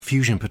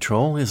Fusion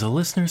Patrol is a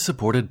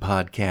listener-supported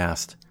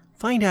podcast.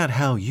 Find out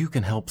how you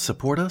can help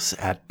support us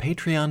at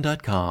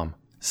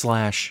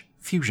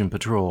patreon.com/Fusion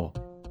Patrol.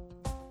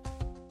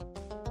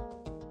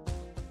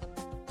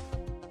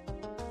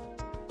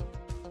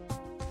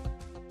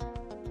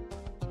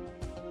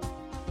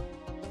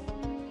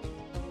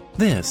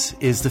 This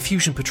is the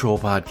Fusion Patrol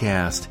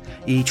podcast.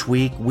 Each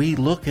week, we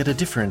look at a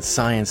different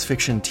science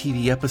fiction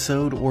TV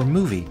episode or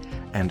movie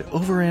and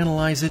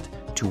overanalyze it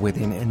to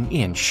within an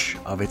inch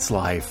of its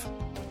life.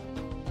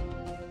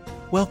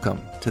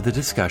 Welcome to the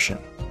discussion.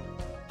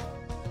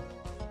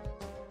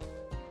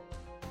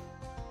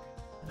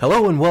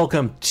 Hello and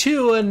welcome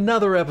to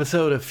another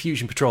episode of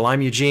Fusion Patrol.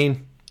 I'm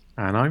Eugene.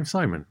 And I'm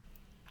Simon.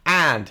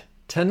 And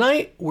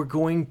tonight we're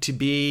going to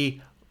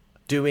be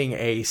doing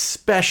a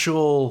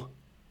special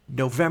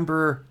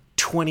November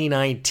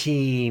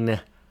 2019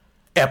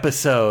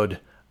 episode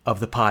of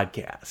the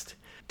podcast.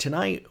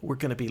 Tonight we're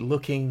going to be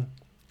looking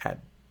at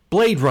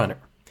Blade Runner.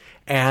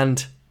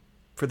 And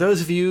for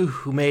those of you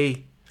who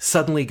may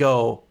suddenly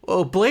go,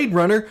 "Oh, Blade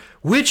Runner,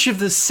 which of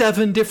the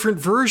 7 different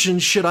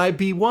versions should I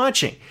be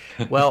watching?"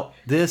 Well,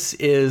 this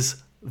is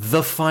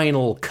the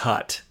final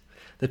cut.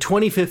 The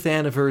 25th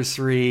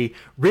anniversary,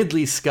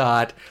 Ridley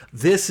Scott,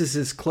 this is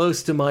as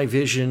close to my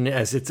vision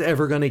as it's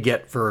ever going to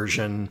get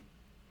version.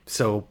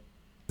 So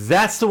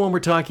that's the one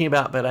we're talking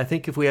about, but I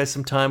think if we have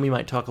some time, we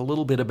might talk a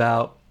little bit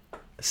about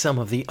some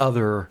of the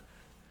other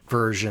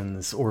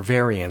versions or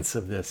variants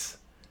of this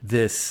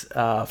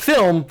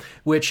film,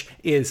 which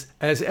is,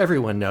 as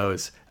everyone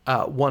knows,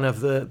 one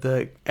of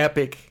the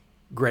epic,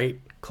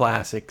 great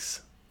classics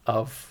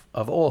of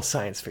all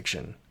science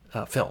fiction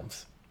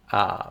films.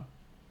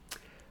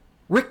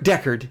 Rick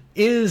Deckard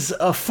is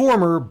a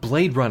former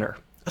Blade Runner,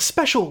 a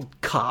special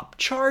cop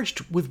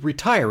charged with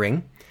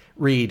retiring,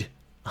 read,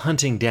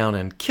 hunting down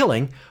and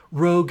killing,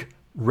 rogue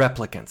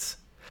replicants.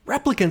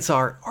 Replicants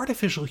are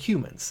artificial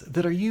humans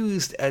that are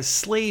used as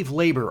slave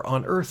labor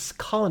on Earth's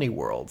colony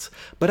worlds,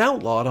 but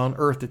outlawed on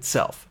Earth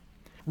itself.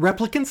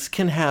 Replicants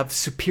can have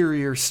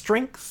superior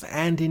strength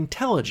and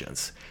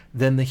intelligence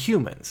than the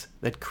humans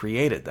that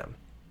created them.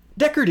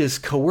 Deckard is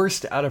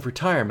coerced out of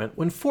retirement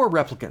when 4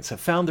 replicants have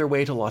found their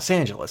way to Los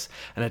Angeles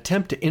and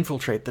attempt to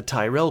infiltrate the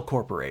Tyrell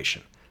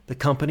Corporation, the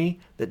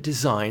company that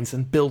designs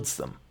and builds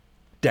them.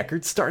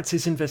 Deckard starts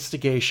his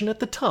investigation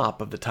at the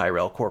top of the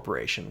Tyrell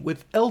Corporation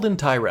with Eldon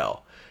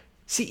Tyrell,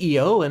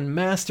 CEO and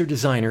master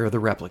designer of the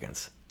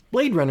replicants.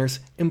 Blade Runners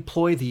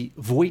employ the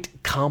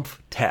Voight-Kampff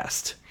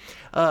test,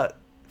 a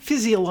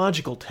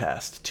physiological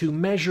test to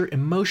measure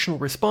emotional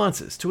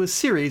responses to a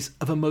series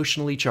of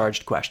emotionally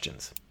charged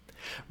questions.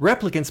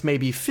 Replicants may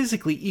be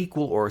physically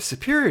equal or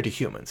superior to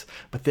humans,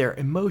 but their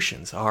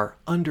emotions are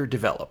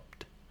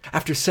underdeveloped.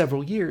 After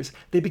several years,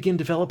 they begin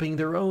developing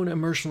their own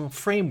emotional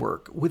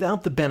framework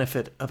without the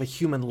benefit of a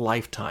human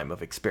lifetime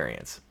of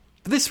experience.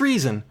 For this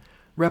reason,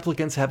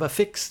 replicants have a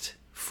fixed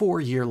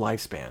 4-year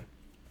lifespan.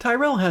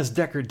 Tyrell has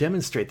Deckard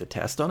demonstrate the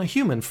test on a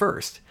human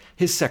first,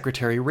 his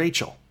secretary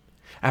Rachel.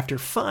 After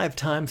 5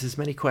 times as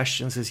many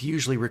questions as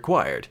usually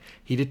required,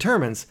 he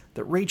determines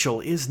that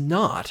Rachel is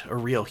not a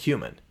real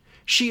human.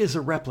 She is a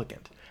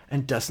replicant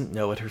and doesn't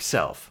know it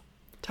herself.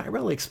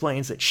 Tyrell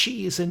explains that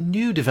she is a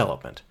new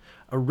development,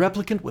 a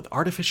replicant with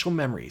artificial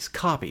memories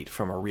copied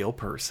from a real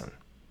person.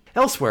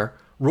 Elsewhere,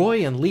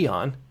 Roy and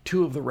Leon,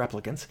 2 of the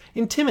replicants,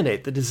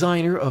 intimidate the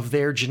designer of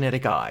their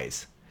genetic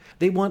eyes.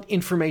 They want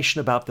information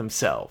about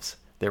themselves,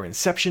 their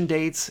inception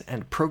dates,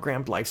 and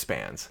programmed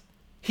lifespans.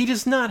 He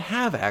does not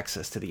have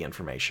access to the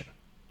information.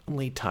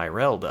 Only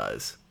Tyrell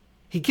does.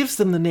 He gives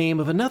them the name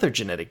of another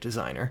genetic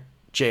designer,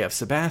 J.F.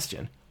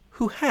 Sebastian,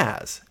 who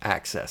has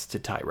access to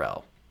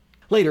Tyrell.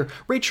 Later,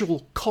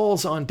 Rachel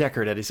calls on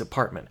Deckard at his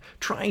apartment,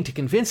 trying to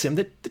convince him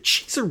that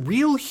she's a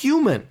real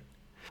human.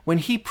 When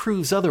he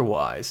proves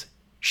otherwise,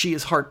 she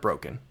is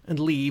heartbroken and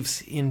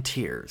leaves in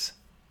tears.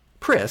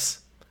 Pris,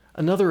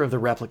 another of the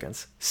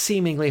replicants,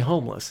 seemingly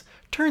homeless,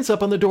 turns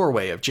up on the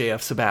doorway of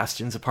J.F.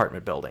 Sebastian's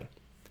apartment building.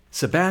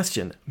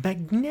 Sebastian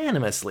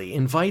magnanimously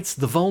invites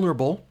the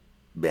vulnerable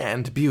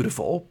and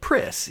beautiful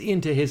Pris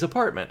into his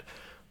apartment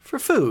for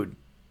food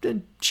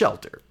and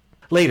shelter.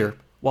 Later,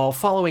 while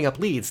following up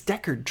leads,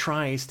 Deckard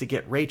tries to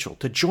get Rachel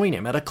to join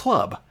him at a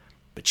club,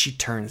 but she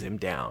turns him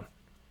down.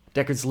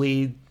 Deckard's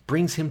lead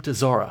brings him to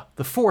Zora,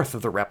 the 4th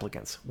of the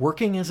replicants,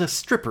 working as a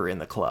stripper in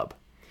the club.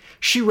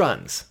 She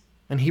runs,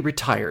 and he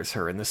retires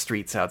her in the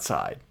streets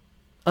outside.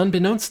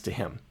 Unbeknownst to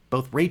him,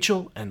 both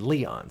Rachel and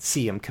Leon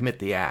see him commit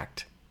the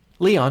act.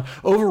 Leon,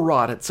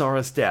 overwrought at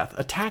Zora's death,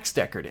 attacks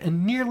Deckard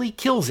and nearly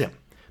kills him,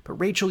 but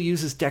Rachel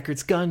uses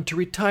Deckard's gun to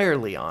retire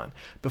Leon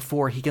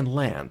before he can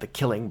land the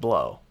killing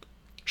blow.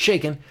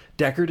 Shaken,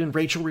 Deckard and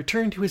Rachel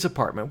return to his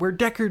apartment, where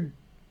Deckard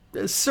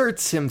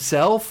asserts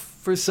himself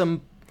for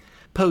some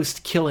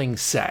post-killing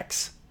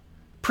sex.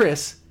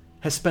 Pris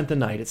has spent the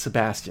night at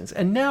Sebastian's,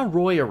 and now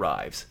Roy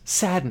arrives,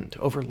 saddened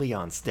over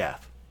Leon's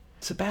death.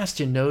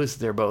 Sebastian knows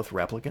they're both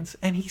replicants,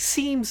 and he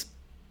seems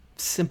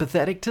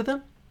sympathetic to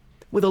them.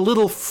 With a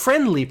little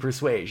friendly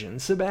persuasion,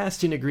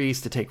 Sebastian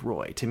agrees to take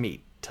Roy to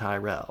meet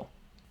Tyrell.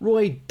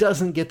 Roy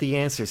doesn't get the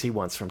answers he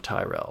wants from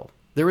Tyrell.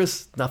 There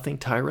is nothing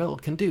Tyrell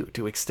can do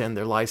to extend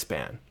their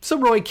lifespan, so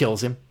Roy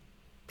kills him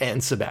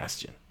and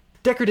Sebastian.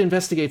 Deckard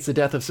investigates the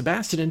death of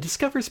Sebastian and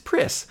discovers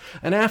Pris,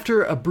 and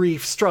after a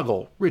brief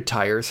struggle,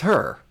 retires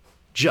her,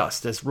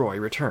 just as Roy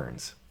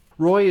returns.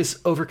 Roy is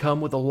overcome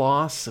with the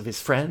loss of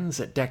his friends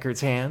at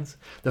Deckard's hands,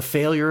 the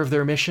failure of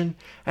their mission,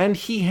 and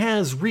he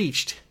has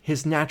reached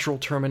his natural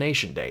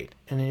termination date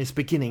and is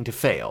beginning to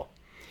fail.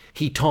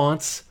 He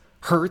taunts,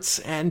 hurts,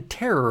 and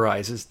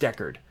terrorizes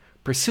Deckard,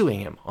 pursuing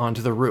him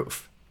onto the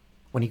roof.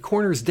 When he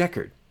corners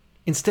Deckard,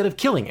 instead of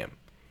killing him,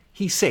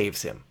 he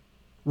saves him.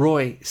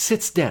 Roy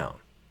sits down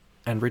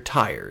and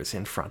retires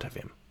in front of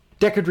him.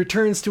 Deckard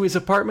returns to his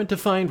apartment to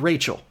find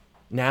Rachel,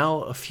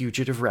 now a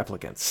fugitive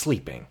replicant,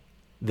 sleeping.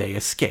 They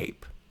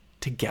escape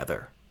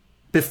together.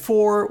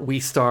 Before we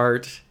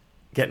start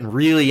getting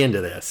really into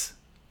this,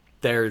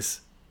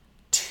 there's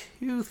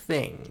two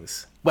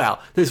things. Well,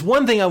 there's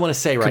one thing I want to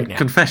say right now.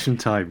 Confession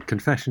time.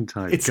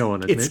 Go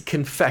on, admit. It's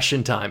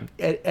confession time.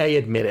 I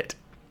admit it.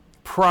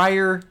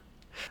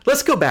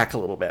 Let's go back a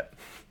little bit.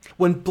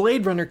 When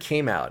Blade Runner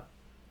came out,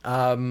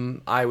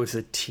 I was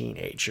a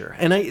teenager.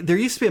 And there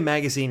used to be a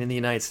magazine in the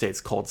United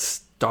States called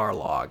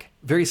Starlog,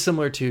 very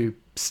similar to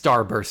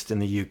Starburst in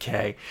the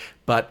UK.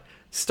 But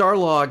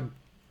Starlog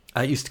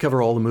used to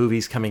cover all the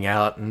movies coming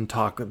out and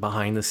talk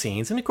behind the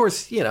scenes. And of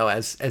course,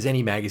 as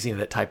any magazine of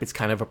that type, it's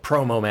kind of a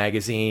promo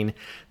magazine.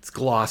 It's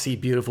glossy,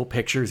 beautiful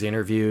pictures,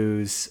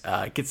 interviews.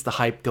 It gets the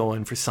hype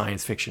going for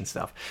science fiction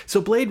stuff.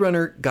 So Blade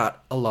Runner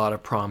got a lot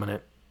of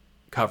prominent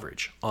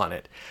coverage on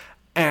it.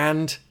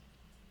 And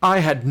I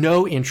had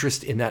no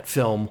interest in that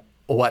film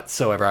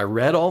whatsoever. I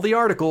read all the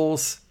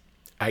articles.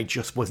 I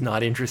just was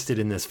not interested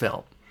in this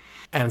film.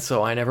 And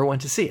so I never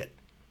went to see it.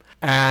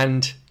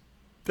 And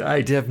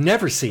I have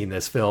never seen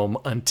this film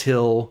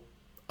until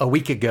a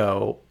week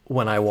ago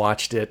when I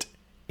watched it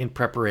in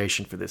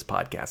preparation for this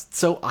podcast.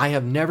 So I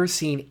have never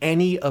seen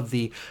any of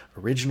the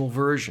original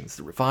versions,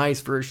 the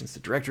revised versions, the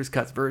director's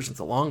cut versions,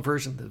 the long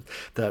version,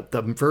 the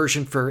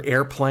version for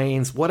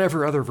airplanes,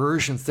 whatever other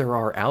versions there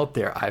are out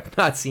there. I've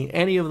not seen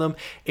any of them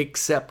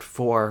except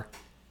for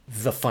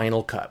the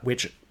final cut,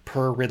 which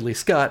per Ridley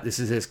Scott, this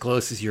is as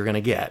close as you're going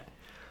to get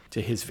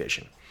to his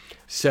vision.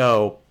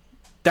 So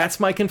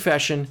that's my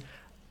confession.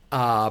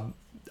 I'm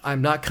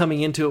not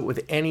coming into it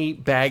with any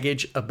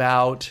baggage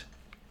about,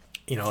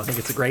 I think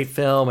it's a great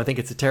film. I think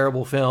it's a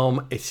terrible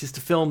film. It's just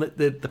a film that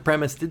the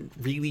premise didn't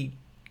really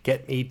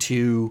get me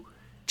too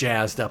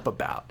jazzed up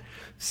about.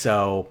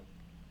 So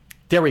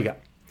there we go.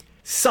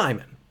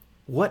 Simon,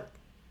 what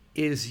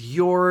is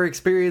your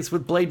experience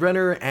with Blade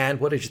Runner and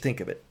what did you think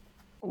of it?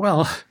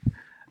 Well,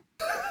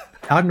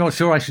 I'm not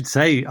sure I should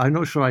say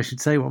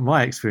what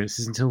my experience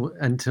is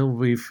until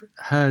we've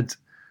heard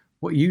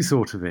what you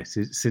thought of it,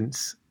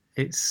 since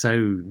it's so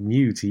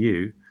new to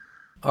you.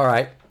 All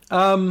right.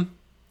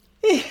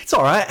 It's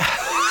all right.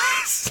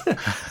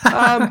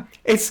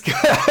 It's good.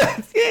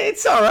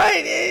 It's all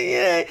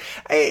right.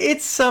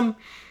 It's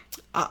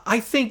I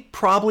think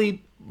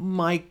probably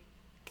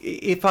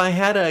if I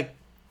had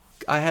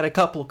a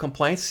couple of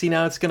complaints. See,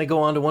 now it's going to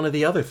go on to one of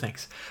the other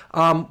things.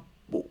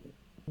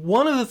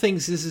 One of the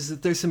things is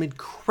that there's some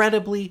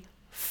incredibly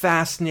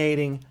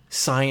fascinating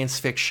science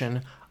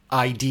fiction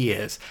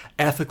ideas,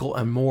 ethical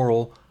and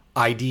moral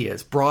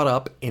ideas brought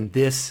up in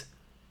this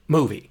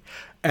movie,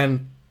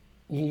 and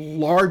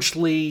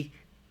largely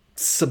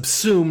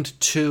subsumed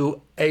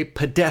to a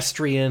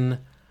pedestrian,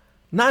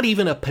 not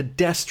even a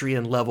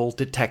pedestrian level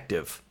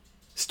detective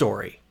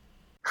story.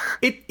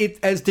 It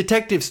as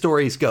detective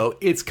stories go,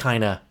 it's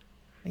kind of,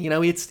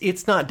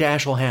 it's not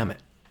Dashiell Hammett.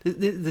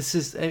 This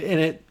is, and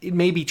it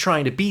may be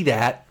trying to be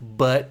that,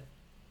 but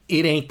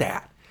it ain't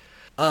that.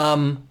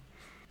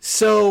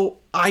 So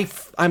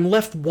I'm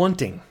left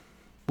wanting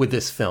with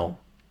this film.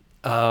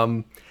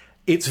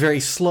 It's very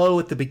slow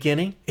at the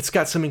beginning. It's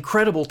got some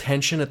incredible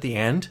tension at the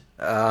end.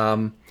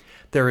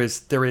 There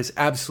is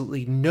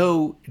absolutely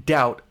no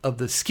doubt of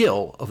the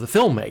skill of the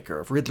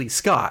filmmaker, of Ridley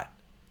Scott.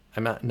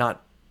 I'm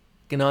not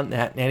on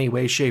that in any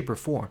way, shape, or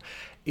form.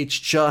 It's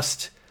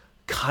just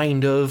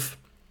kind of...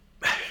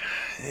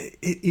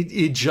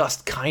 It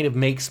just kind of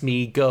makes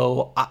me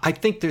go, I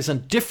think there's a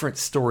different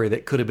story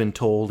that could have been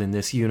told in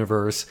this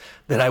universe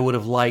that I would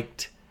have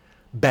liked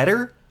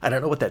better. I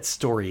don't know what that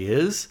story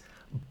is,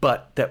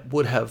 but that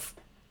would have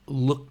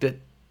looked at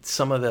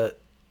some of the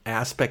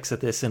aspects of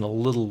this in a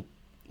little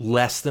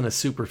less than a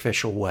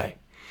superficial way.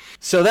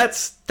 So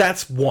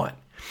that's one.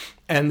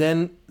 And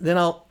then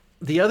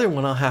the other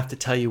one I'll have to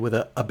tell you with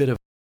a bit of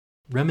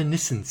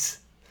reminiscence.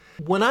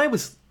 When I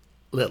was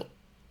little,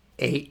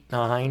 8,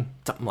 9,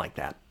 something like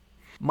that,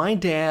 my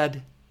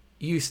dad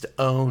used to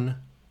own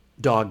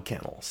dog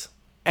kennels.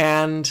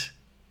 And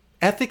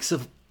ethics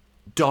of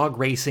dog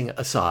racing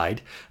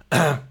aside,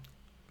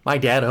 my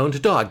dad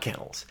owned dog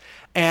kennels.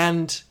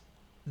 And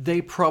they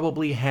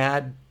probably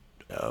had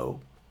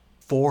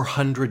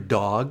 400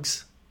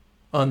 dogs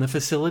on the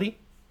facility.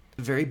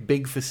 A very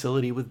big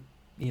facility with,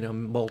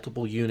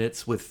 multiple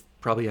units with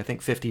probably, I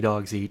think, 50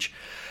 dogs each.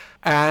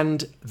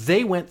 And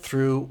they went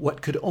through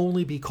what could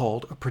only be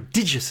called a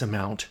prodigious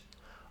amount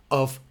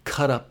of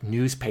cut-up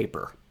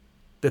newspaper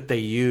that they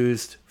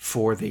used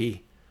for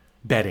the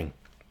bedding.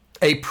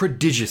 A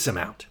prodigious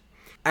amount.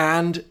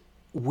 And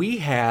we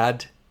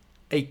had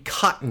a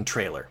cotton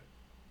trailer.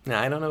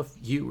 Now, I don't know if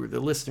you or the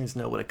listeners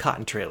know what a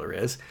cotton trailer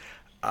is,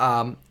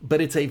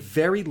 but it's a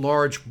very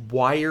large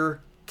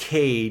wire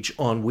cage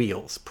on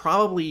wheels,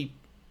 probably,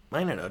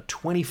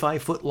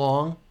 25 foot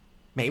long,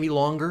 maybe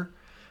longer,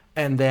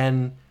 and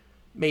then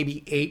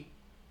maybe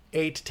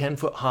 8 to 10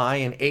 foot high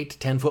and 8 to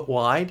 10 foot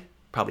wide,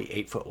 probably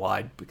 8 foot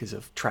wide because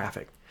of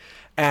traffic,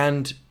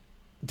 and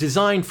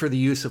designed for the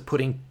use of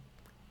putting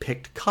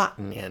picked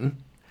cotton in.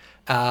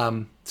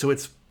 So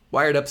it's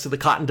wired up so the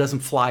cotton doesn't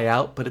fly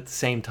out, but at the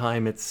same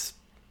time, it's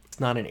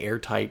not an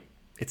airtight,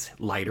 it's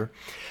lighter.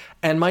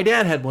 And my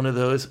dad had one of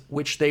those,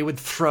 which they would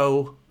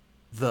throw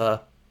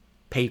the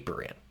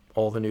paper in,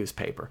 all the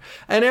newspaper.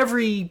 And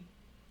every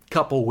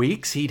couple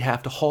weeks, he'd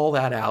have to haul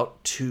that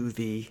out to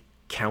the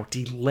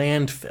county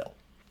landfill.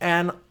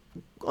 And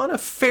on a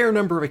fair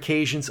number of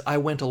occasions, I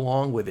went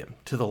along with him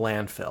to the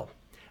landfill.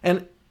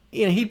 And,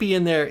 he'd be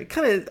in there,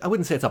 kind of, I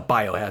wouldn't say it's a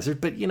biohazard,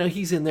 but,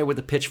 he's in there with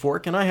a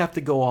pitchfork, and I have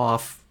to go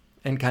off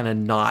and kind of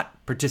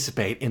not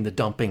participate in the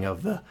dumping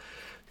of the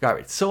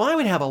garbage. So I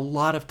would have a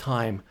lot of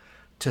time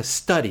to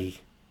study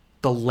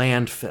the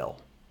landfill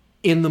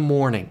in the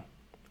morning,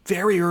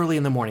 very early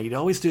in the morning. You'd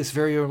always do this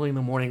very early in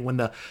the morning when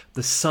the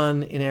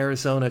sun in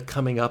Arizona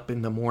coming up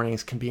in the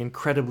mornings can be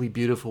incredibly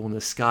beautiful in the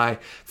sky.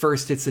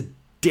 First, it's a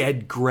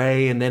dead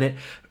gray, and then it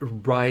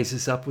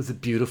rises up with a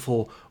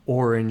beautiful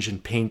orange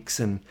and pinks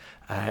and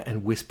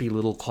wispy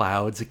little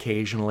clouds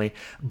occasionally.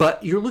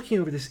 But you're looking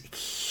over this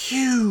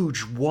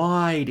huge,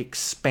 wide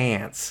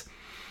expanse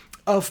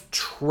of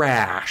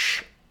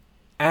trash.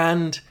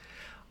 And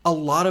a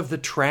lot of the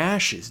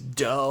trash is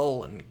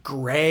dull and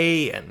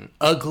gray and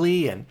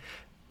ugly and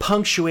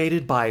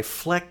punctuated by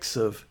flecks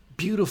of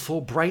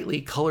beautiful, brightly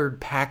colored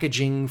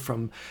packaging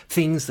from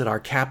things that our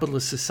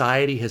capitalist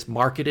society has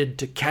marketed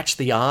to catch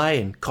the eye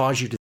and cause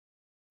you to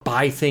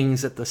buy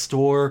things at the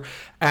store.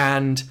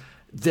 And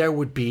there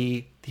would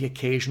be the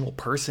occasional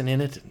person in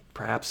it and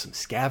perhaps some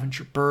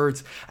scavenger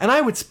birds. And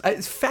I was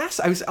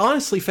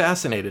honestly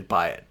fascinated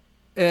by it.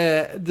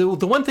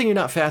 The one thing you're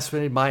not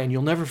fascinated by, and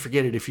you'll never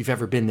forget it if you've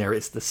ever been there,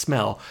 is the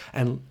smell.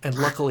 And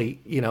luckily,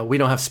 we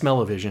don't have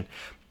smell-o-vision.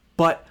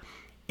 But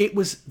it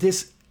was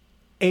this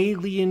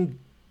alien,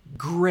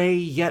 gray,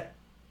 yet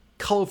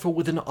colorful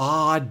with an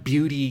odd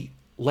beauty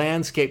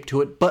landscape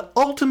to it. But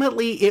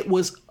ultimately, it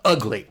was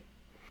ugly.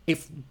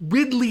 If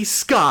Ridley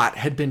Scott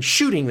had been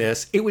shooting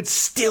this, it would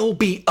still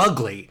be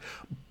ugly,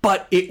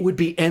 but it would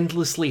be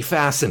endlessly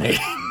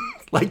fascinating,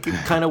 like it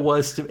kind of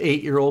was to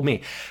 8-year-old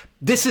me.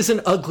 This is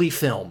an ugly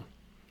film.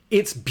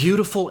 It's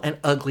beautiful and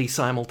ugly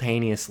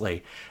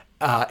simultaneously.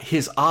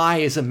 His eye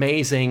is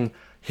amazing.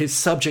 His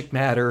subject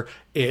matter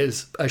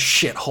is a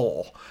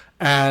shithole.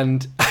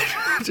 And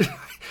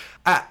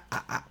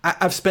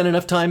I've spent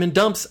enough time in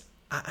dumps.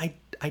 I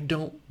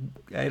don't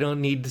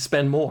need to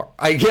spend more.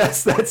 I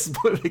guess that's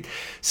what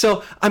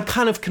so I'm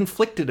kind of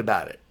conflicted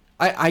about it.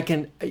 I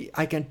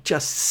can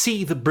just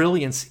see the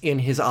brilliance in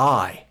his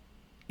eye,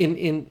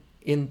 in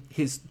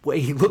his way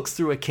he looks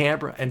through a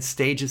camera and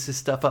stages his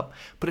stuff up.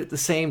 But at the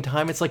same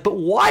time, it's like, but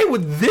why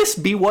would this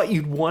be what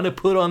you'd want to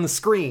put on the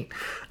screen?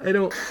 I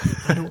don't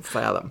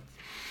fathom.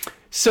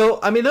 So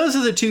those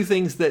are the two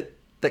things that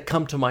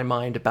come to my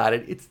mind about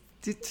it.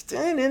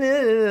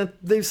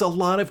 There's a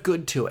lot of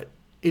good to it.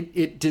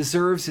 It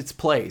deserves its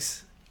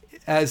place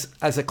as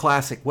a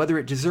classic. Whether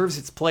it deserves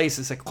its place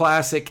as a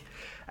classic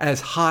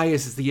as high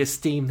as the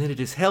esteem that it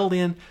is held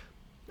in,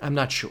 I'm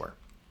not sure.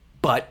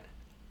 But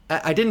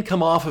I didn't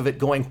come off of it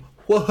going,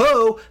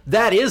 whoa,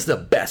 that is the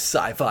best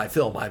sci-fi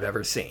film I've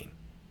ever seen.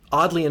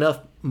 Oddly enough,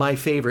 my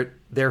favorite,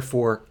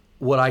 therefore,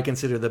 what I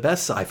consider the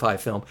best sci-fi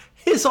film,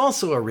 is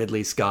also a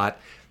Ridley Scott,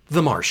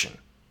 The Martian.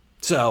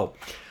 So,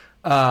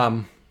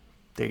 there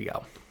you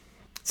go.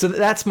 So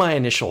that's my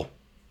initial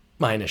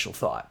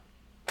thought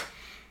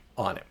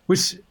on it.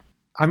 Which,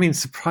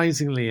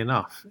 surprisingly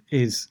enough,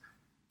 is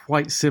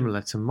quite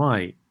similar to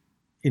my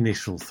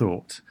initial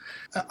thought.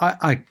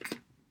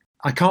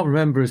 I can't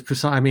remember as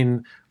precise.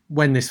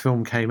 When this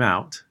film came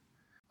out,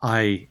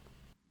 I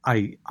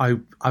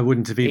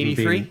wouldn't have even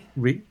 83?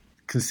 been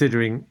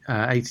considering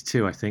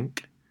 82. I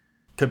think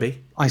could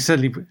be. I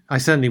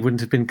certainly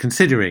wouldn't have been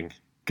considering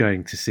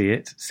going to see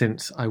it,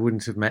 since I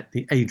wouldn't have met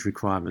the age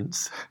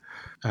requirements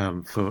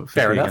for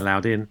being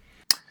allowed in.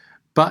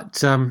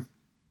 But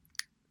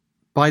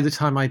by the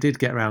time I did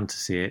get around to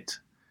see it,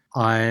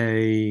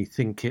 I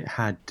think it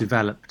had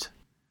developed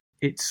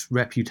its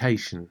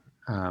reputation.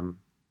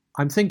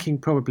 I'm thinking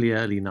probably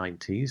early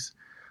 90s.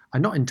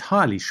 I'm not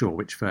entirely sure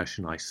which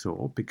version I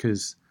saw,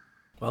 because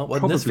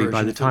probably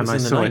by the time I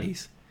saw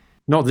it,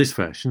 not this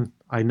version,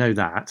 I know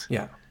that.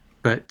 Yeah.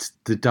 But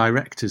the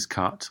director's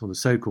cut, or the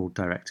so-called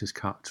director's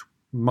cut,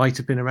 might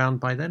have been around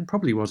by then,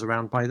 probably was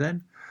around by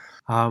then.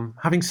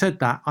 Having said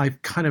that,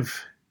 I've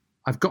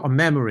I've got a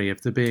memory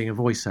of there being a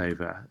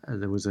voiceover.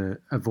 There was a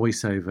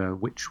voiceover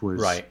which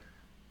was Right.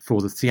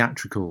 for the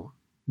theatrical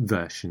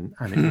version,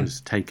 and it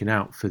was taken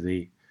out for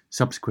the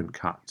subsequent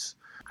cuts.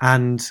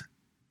 And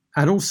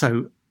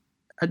also,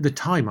 at the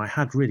time, I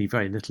had really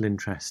very little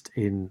interest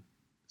in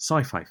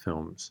sci-fi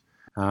films,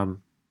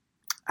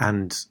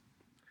 and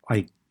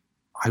I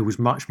was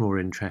much more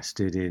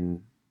interested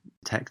in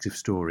detective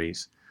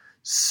stories.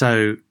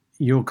 So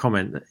your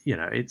comment that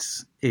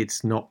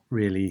it's not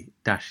really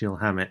Dashiell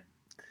Hammett.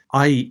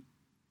 I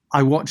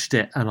watched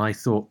it and I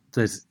thought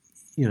there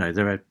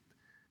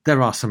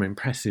are some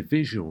impressive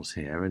visuals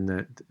here, and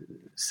the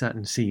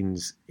certain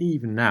scenes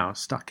even now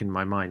stuck in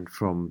my mind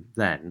from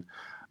then.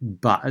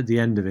 But at the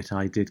end of it,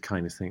 I did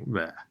kind of think,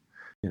 bleh,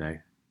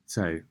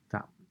 so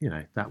that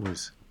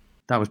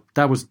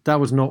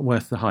was not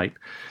worth the hype.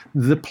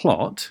 The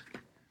plot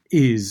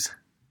is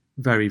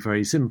very,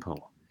 very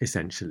simple.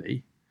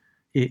 Essentially,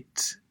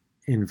 it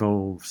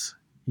involves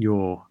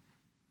your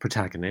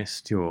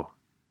protagonist, your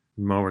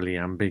morally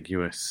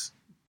ambiguous,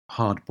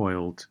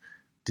 hard-boiled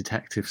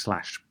detective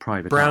 /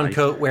 private Brown eye.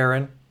 coat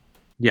wearing.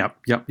 Yep.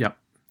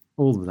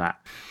 All of that.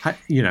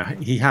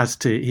 He has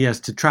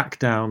to track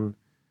down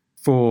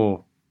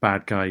 4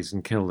 bad guys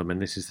and kill them,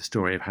 and this is the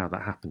story of how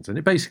that happens. And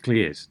it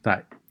basically is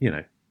that.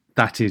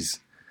 That is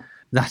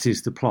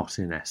the plot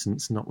in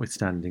essence,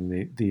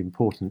 notwithstanding the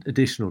important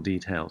additional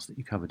details that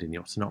you covered in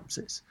your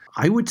synopsis.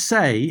 I would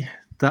say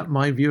that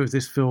my view of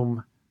this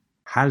film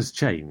has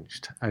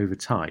changed over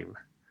time,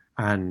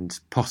 and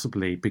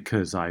possibly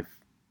because I've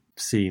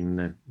seen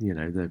the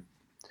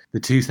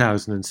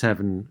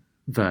 2007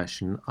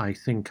 version. I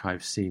think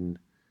I've seen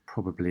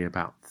probably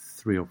about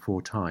 3 or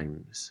 4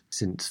 times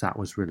since that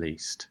was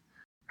released,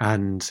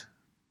 and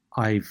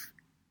I've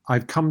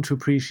come to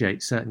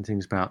appreciate certain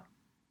things about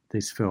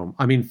this film.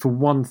 I mean, for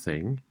one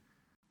thing,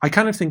 I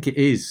kind of think it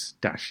is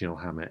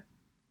Dashiell Hammett.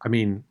 I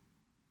mean,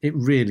 it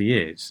really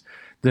is.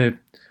 The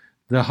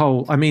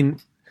whole. I mean,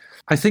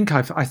 I think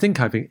I've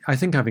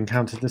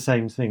encountered the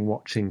same thing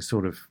watching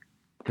sort of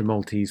The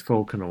Maltese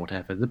Falcon or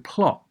whatever. The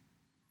plot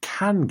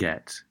can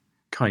get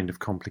kind of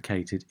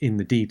complicated in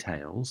the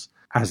details,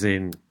 as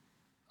in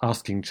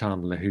asking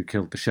Chandler who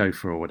killed the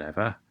chauffeur or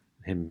whatever,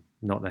 him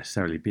not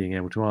necessarily being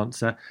able to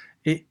answer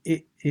it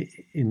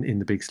in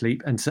The Big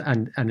Sleep, and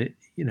it,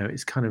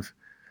 it's kind of,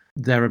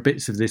 there are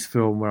bits of this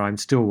film where I'm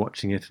still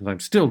watching it and I'm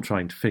still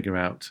trying to figure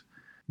out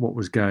what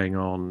was going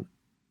on,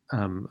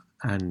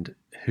 and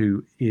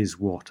who is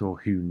what or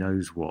who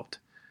knows what.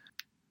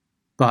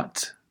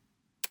 But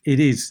it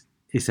is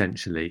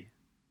essentially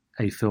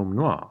a film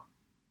noir.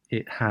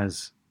 It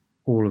has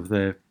all of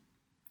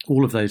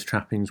those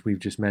trappings we've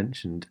just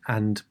mentioned,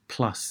 and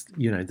plus,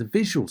 the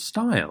visual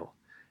style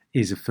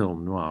is a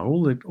film noir.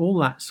 All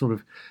that sort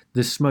of,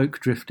 the smoke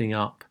drifting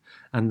up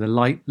and the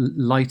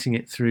lighting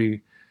it through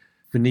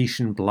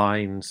Venetian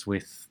blinds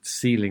with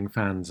ceiling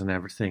fans and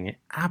everything. It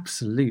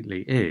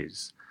absolutely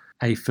is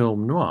a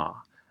film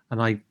noir,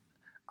 and I'd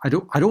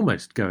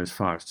almost go as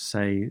far as to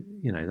say,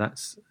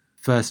 that's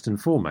first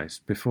and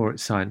foremost before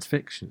it's science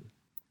fiction.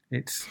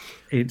 It's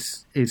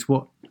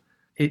what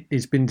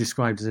it's been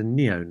described as a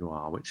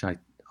neo-noir, which I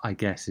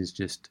guess is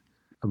just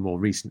a more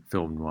recent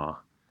film noir.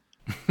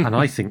 And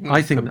I think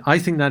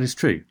that is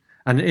true.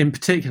 And in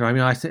particular, I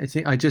mean, I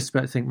just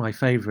about think my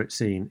favourite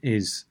scene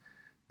is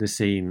the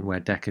scene where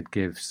Deckard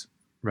gives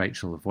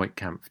Rachel the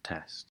Voight-Kampff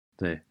test.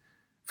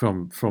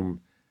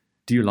 From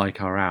 "Do you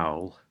like our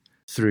owl?"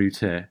 through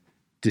to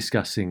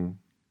discussing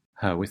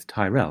her with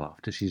Tyrell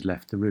after she's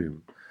left the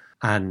room,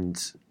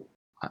 and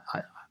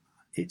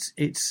it's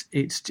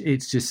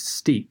just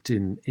steeped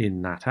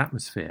in that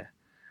atmosphere.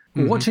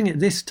 Mm-hmm. Watching it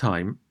this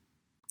time,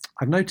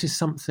 I've noticed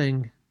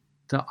something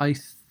that I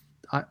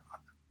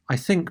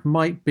think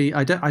might be,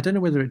 I don't know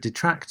whether it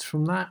detracts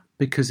from that,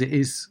 because it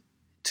is,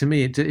 to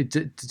me, it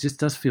just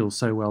does feel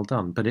so well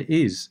done, but it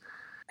is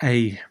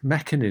a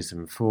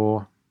mechanism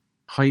for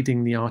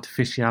hiding the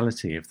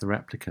artificiality of the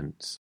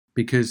replicants,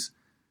 because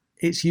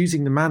it's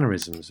using the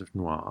mannerisms of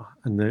noir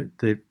and the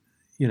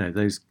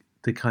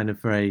kind of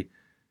very,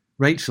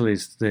 Rachel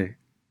is the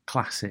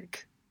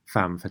classic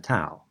femme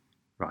fatale,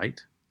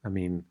 right? I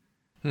mean,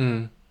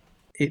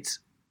 it's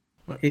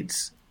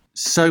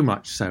so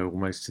much so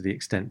almost to the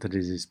extent that it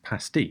is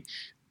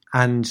pastiche,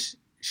 and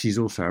she's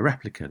also a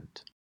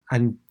replicant.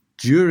 And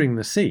during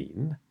the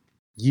scene,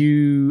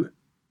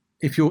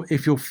 if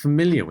you're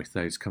familiar with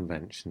those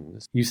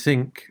conventions, you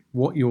think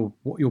what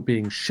you're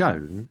being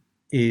shown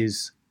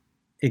is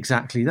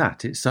exactly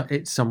that.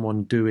 It's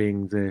someone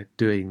doing the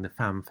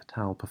femme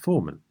fatale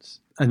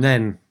performance, and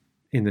then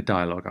in the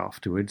dialogue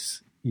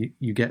afterwards,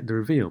 you get the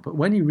reveal. But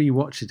when you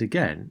rewatch it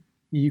again,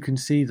 you can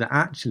see that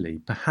actually,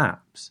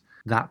 perhaps,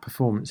 that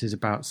performance is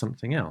about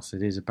something else.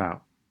 It is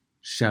about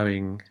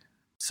showing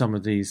some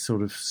of these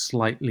sort of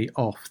slightly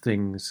off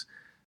things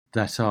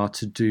that are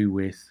to do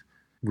with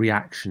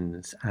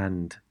reactions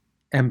and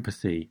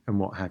empathy and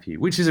what have you,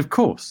 which is, of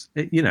course,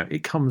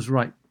 it comes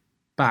right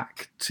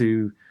back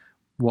to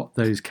what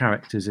those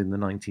characters in the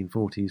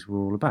 1940s were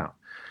all about.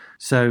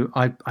 So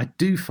I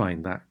do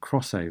find that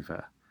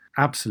crossover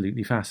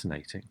absolutely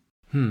fascinating.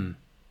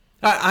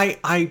 I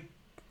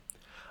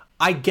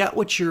get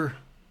what you're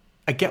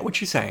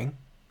saying,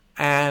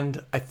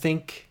 and I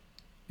think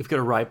you've got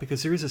it right,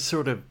 because there is a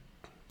sort of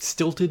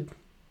stilted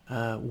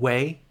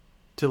way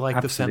to like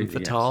Absolutely, the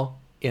femme fatale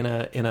in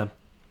a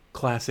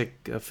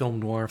classic film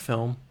noir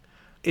film.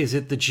 Is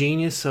it the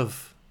genius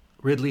of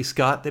Ridley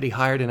Scott that he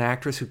hired an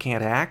actress who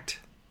can't act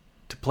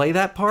to play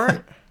that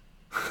part?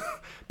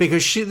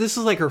 Because this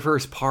is like her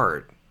first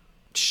part.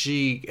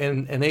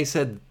 And they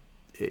said,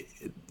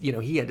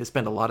 he had to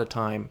spend a lot of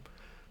time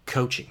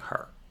coaching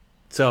her.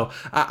 So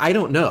I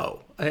don't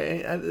know.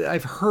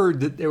 I've heard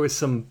that there was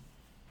some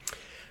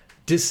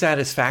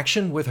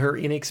dissatisfaction with her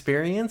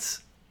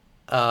inexperience,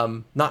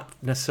 not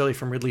necessarily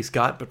from Ridley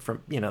Scott, but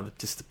from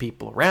just the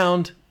people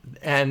around.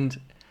 And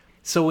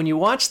so when you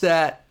watch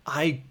that,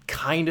 I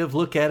kind of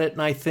look at it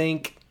and I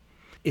think,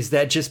 is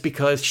that just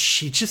because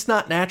she's just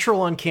not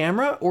natural on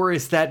camera, or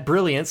is that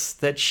brilliance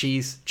that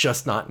she's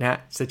just not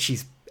that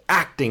she's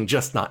acting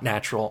just not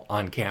natural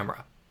on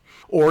camera?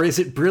 Or is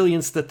it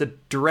brilliance that the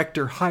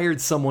director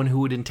hired someone who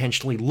would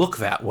intentionally look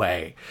that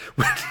way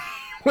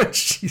when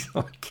she's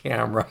on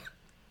camera?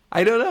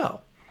 I don't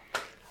know.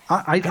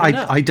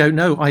 I don't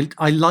know.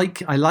 I like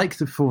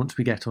the performance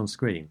we get on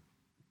screen,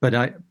 but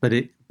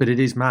it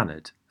is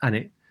mannered,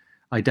 and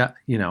I don't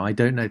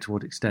know to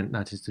what extent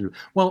that is to do.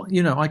 Well,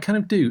 I kind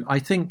of do. I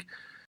think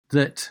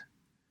that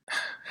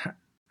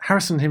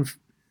Harrison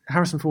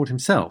Ford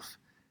himself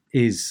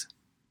is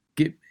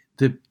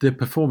the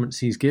performance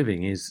he's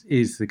giving is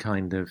the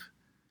kind of,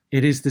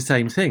 it is the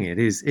same thing.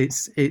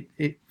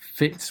 It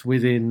fits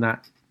within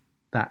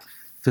that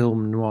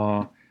film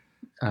noir,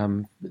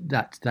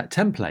 that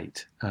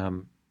template,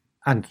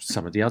 and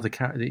some of the other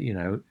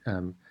characters,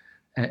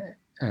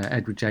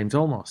 Edward James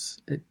Olmos,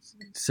 it's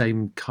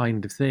same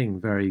kind of thing,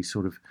 very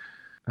sort of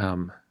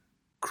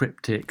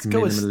cryptic,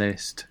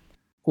 minimalist,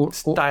 or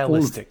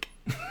stylistic.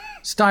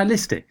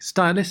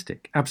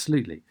 Stylistic,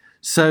 absolutely.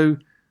 So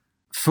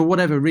for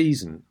whatever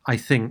reason, I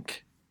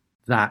think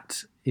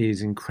that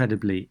is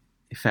incredibly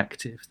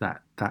effective,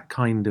 that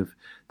kind of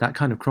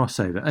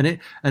crossover.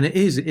 And it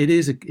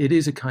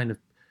is a kind of,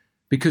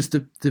 because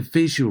the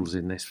visuals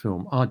in this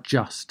film are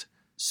just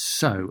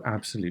so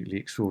absolutely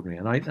extraordinary.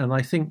 And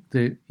I think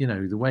the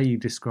way you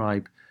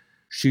describe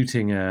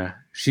shooting a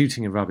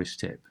rubbish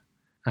tip,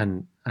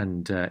 and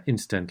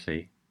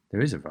incidentally, there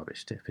is a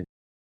rubbish tip in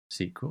the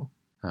sequel,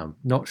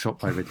 not shot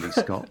by Ridley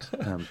Scott,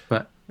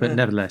 but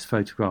nevertheless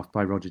photographed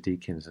by Roger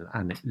Deakins,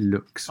 and it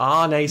looks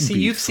now you see, beautiful.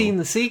 You've seen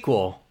the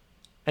sequel,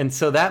 and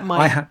so that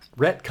might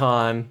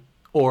retcon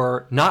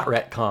or not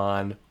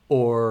retcon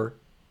or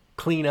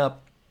clean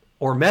up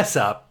or mess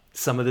up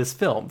some of this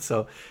film.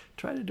 So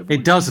try to divorce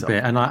it does yourself. A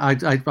bit, and I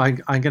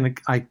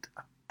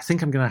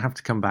think I'm gonna have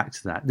to come back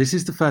to that. This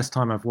is the first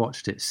time I've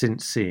watched it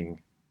since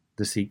seeing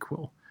the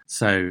sequel,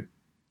 so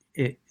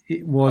it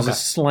was a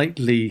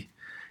slightly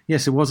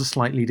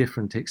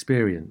different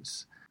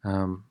experience,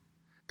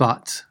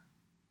 but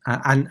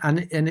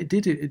it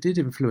did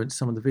influence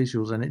some of the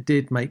visuals, and it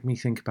did make me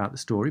think about the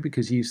story,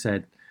 because you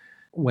said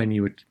when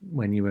you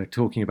were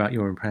talking about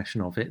your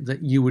impression of it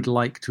that you would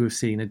like to have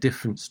seen a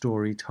different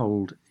story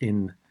told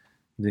in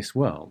this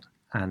world,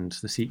 and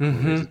the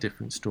sequel is a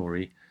different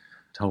story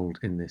told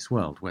in this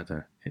world,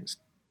 whether it's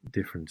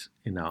different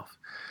enough.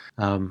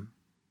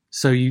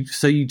 So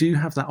you do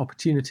have that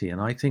opportunity, and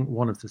I think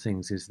one of the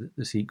things is that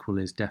the sequel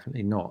is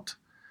definitely not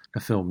a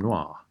film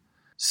noir.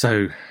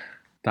 So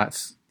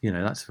that's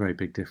a very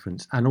big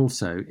difference. And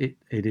also it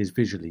is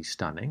visually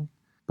stunning,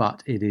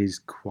 but it is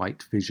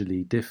quite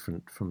visually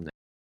different from this.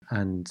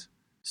 And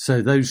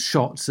so those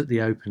shots at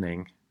the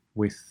opening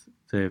with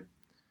the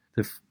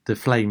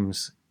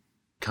flames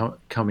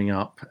coming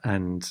up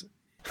and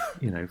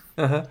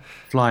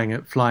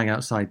flying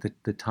outside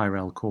the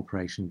Tyrell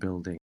Corporation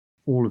building,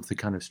 all of the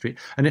kind of street,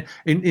 and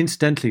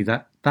incidentally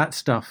that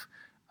stuff.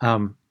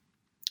 I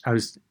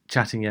was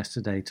chatting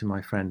yesterday to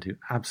my friend who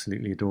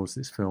absolutely adores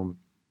this film,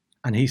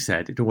 and he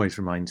said it always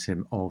reminds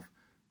him of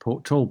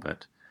Port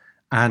Talbot,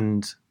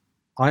 and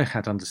I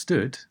had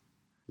understood,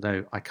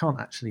 though I can't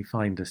actually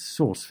find a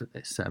source for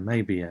this, so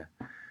maybe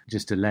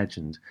just a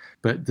legend,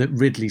 but that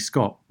Ridley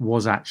Scott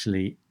was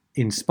actually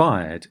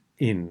inspired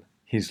in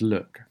his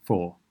look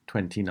for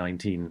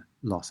 2019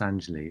 Los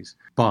Angeles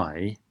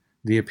by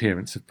the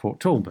appearance of Port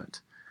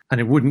Talbot. And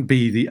it wouldn't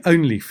be the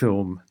only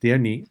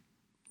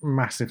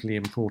massively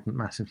important,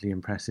 massively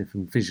impressive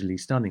and visually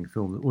stunning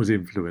film that was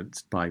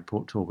influenced by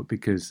Port Talbot,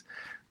 because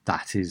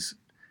that is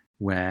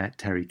where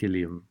Terry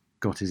Gilliam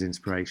got his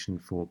inspiration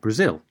for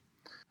Brazil.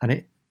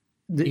 And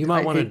you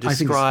might want to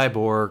describe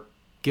or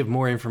give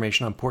more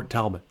information on Port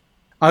Talbot.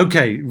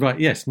 Okay, right,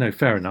 yes, no,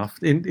 fair enough.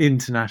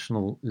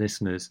 International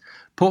listeners,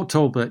 Port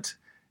Talbot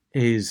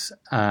is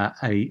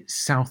a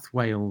South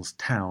Wales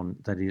town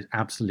that is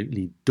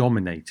absolutely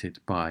dominated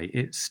by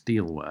its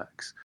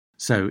steelworks.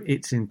 So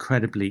it's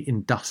incredibly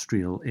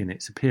industrial in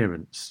its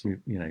appearance,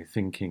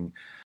 thinking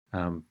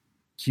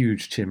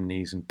huge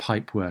chimneys and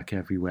pipework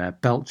everywhere,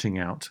 belching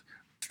out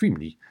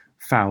extremely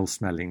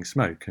foul-smelling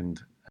smoke. And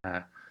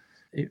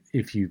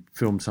if you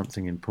film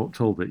something in Port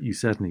Talbot, you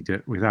certainly do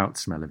it without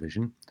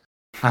smell-o-vision.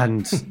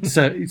 And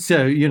so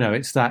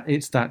it's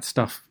that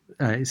stuff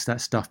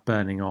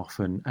burning off,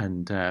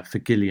 and for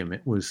Gilliam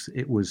it was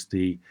a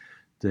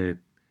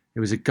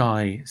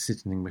guy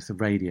sitting with the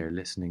radio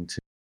listening to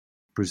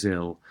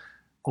Brazil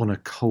on a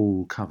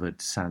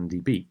coal-covered sandy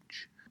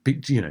beach,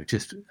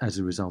 just as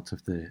a result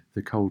of the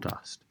coal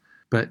dust.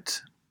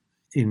 But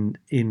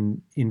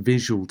in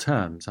visual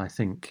terms, I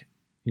think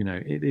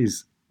it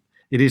is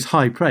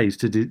high praise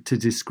to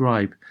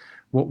describe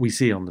what we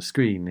see on the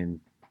screen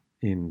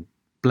in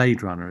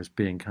Blade Runner as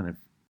being kind of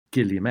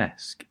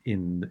Gilliam-esque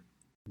in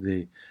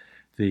the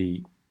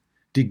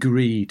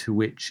degree to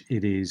which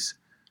it is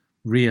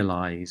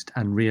realised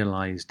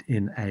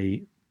in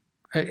a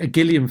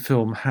Gilliam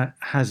film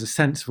has a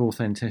sense of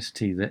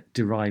authenticity that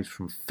derives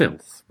from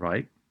filth,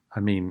 right?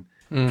 I mean,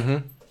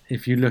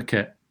 if you look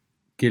at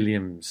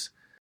Gilliam's,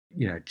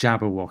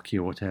 Jabberwocky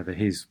or whatever,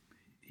 he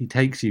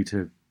takes you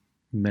to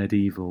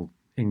medieval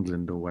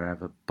England or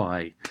wherever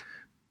by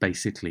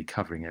basically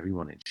covering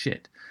everyone in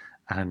shit.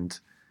 And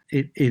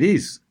it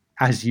is,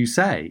 as you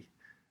say,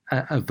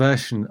 a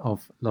version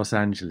of Los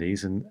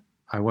Angeles, and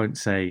I won't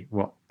say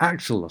what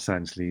actual Los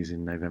Angeles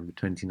in November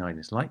 29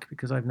 is like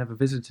because I've never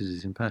visited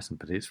it in person,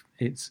 but it's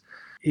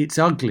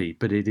ugly,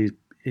 but it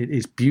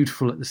is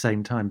beautiful at the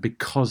same time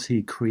because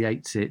he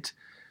creates it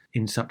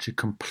in such a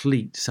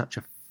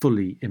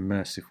fully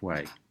immersive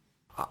way.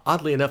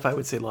 Oddly enough, I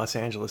would say Los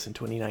Angeles in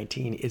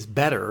 2019 is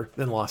better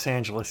than Los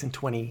Angeles in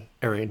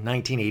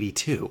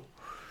 1982.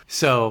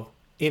 So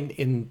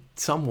in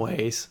some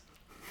ways,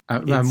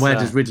 and where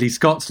does Ridley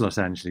Scott's Los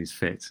Angeles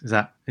fit?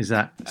 Is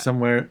that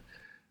somewhere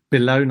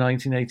below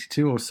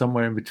 1982 or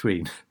somewhere in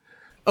between?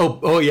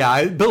 Oh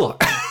yeah, below.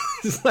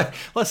 It's like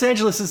Los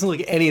Angeles isn't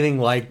like anything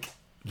like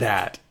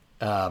that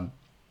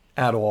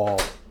at all,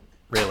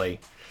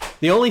 really.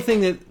 The only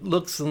thing that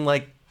looks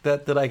like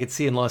that I could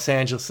see in Los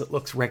Angeles that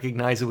looks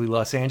recognizably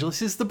Los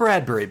Angeles is the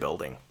Bradbury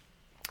Building,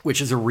 which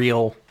is a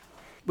real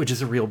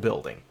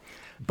building,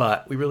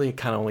 but we really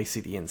kind of only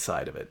see the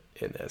inside of it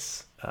in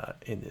this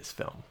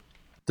film.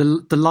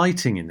 The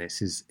lighting in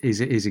this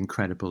is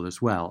incredible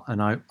as well,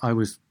 and I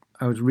was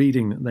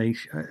reading that they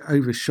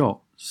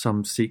overshot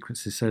some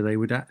sequences, so they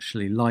would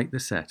actually light the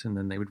set and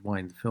then they would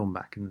wind the film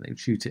back and they would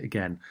shoot it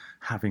again,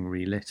 having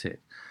relit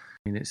it.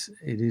 I mean,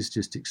 it is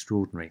just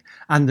extraordinary,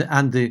 and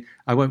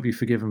I won't be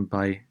forgiven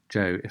by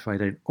Joe if I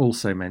don't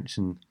also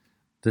mention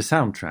the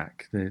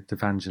soundtrack, the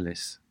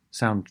Vangelis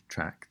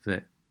soundtrack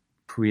that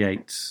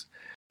creates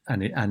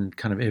and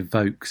kind of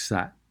evokes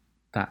that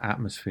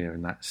atmosphere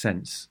and that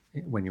sense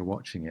when you're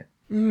watching it.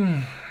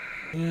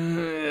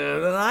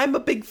 I'm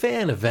a big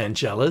fan of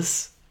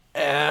Vangelis,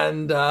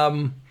 and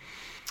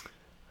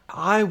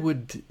I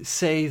would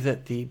say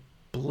that the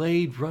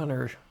Blade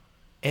Runner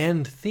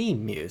end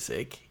theme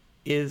music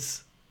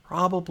is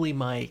probably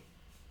my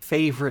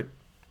favorite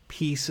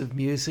piece of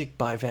music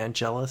by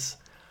Vangelis.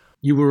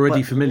 You were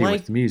already familiar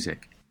with the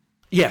music?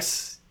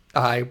 Yes,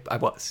 I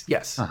was.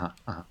 Yes.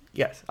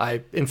 Yes.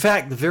 In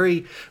fact,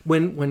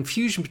 when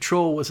Fusion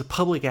Patrol was a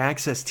public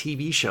access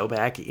TV show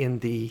back in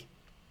the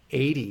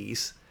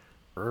 80s,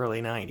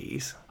 early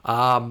 90s,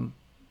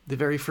 the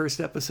very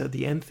first episode,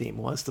 the end theme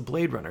was the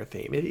Blade Runner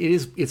theme.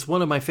 It's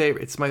one of my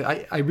favorites.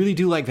 I really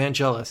do like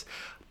Vangelis,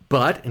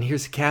 and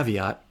here's the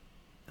caveat,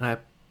 and I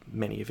have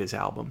many of his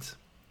albums.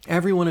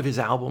 Every one of his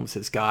albums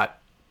has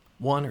got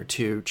one or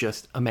two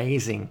just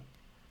amazing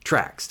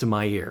tracks to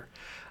my ear.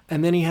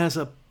 And then he has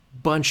a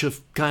bunch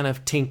of kind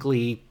of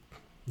tinkly,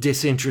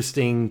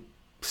 disinteresting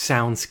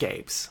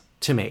soundscapes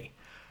to me.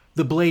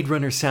 The Blade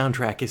Runner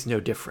soundtrack is no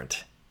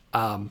different.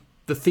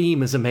 The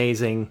theme is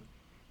amazing.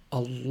 A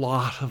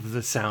lot of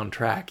the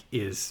soundtrack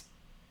is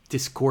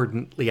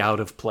discordantly out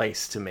of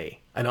place to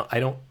me. I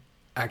don't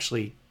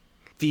actually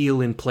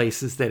feel in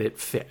places that it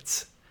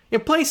fits. In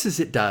places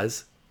it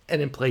does,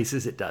 and in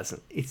places it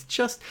doesn't.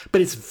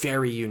 But it's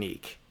very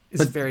unique.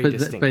 It's very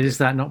distinctive. But is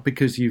that not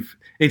because it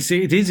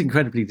is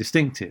incredibly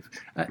distinctive?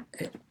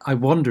 I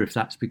wonder if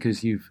that's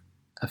because you've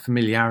a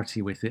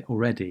familiarity with it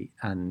already,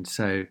 and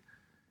so.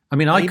 I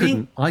mean, I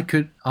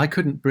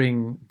couldn't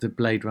bring the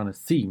Blade Runner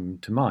theme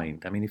to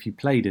mind. I mean, if you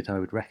played it, I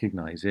would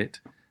recognise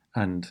it,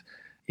 and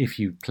if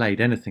you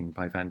played anything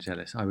by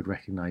Vangelis, I would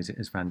recognise it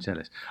as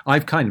Vangelis.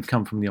 I've kind of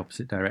come from the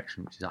opposite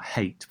direction, which is I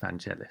hate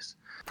Vangelis,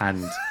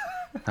 and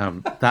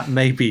that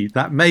may be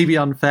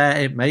unfair.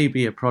 It may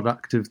be a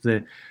product of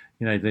the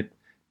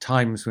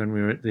times when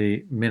we were at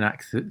the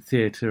Minack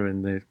Theatre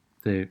and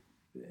the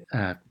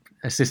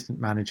assistant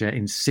manager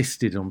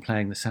insisted on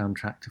playing the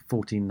soundtrack to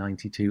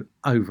 1492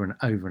 over and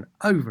over and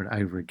over and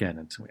over again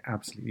until we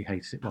absolutely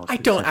hated it. I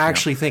don't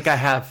actually think I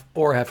have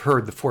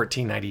heard the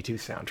 1492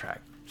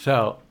 soundtrack,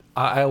 so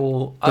I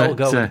will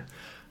go.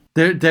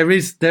 There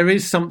is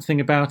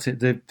something about it.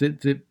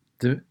 The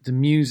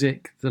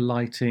music, the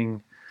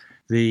lighting,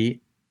 the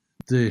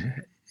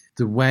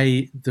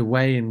way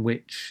in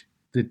which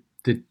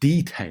the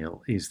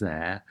detail is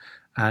there,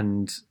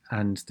 and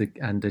the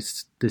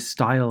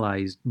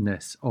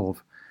stylizedness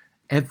of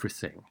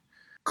everything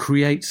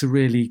creates a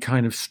really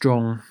kind of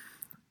strong.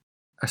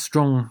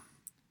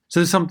 So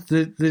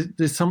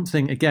there's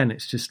something again.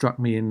 It's just struck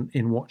me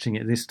in watching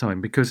it this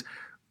time, because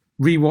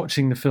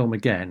rewatching the film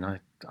again,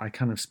 I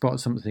kind of spot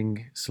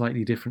something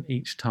slightly different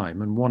each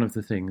time. And one of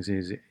the things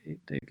is,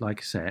 like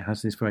I say, it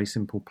has this very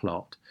simple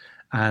plot,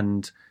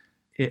 and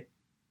it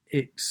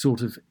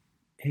sort of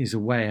is a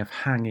way of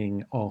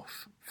hanging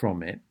off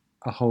from it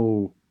a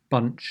whole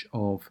bunch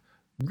of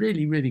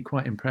really, really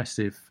quite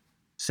impressive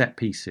set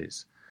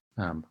pieces,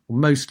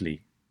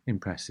 mostly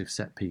impressive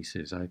set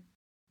pieces.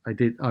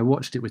 I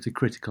watched it with a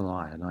critical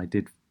eye, and I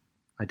did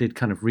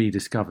kind of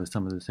rediscover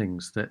some of the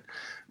things that,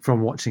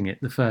 from watching it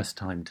the first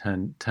time,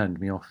 turned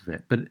me off of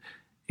it. But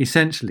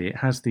essentially, it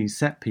has these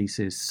set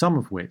pieces, some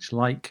of which,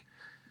 like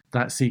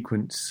that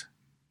sequence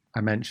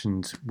I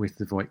mentioned with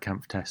the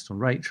Voight-Kampff test on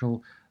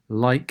Rachel,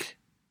 like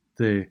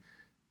the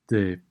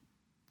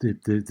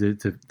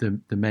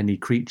many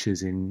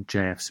creatures in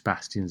J.F.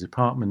 Sebastian's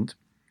apartment,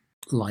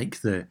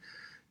 like the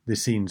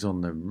scenes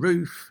on the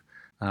roof,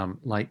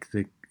 like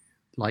the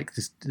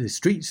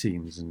street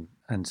scenes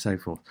and so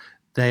forth.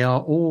 They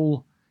are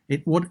all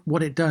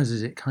what it does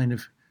is it kind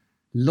of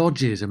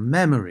lodges a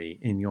memory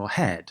in your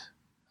head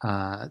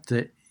that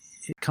it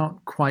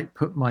can't quite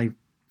put my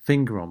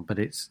finger on, but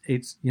it's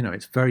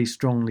very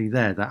strongly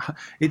there. That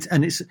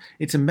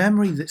it's a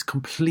memory that's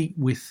complete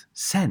with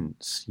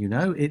sense.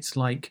 It's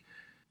like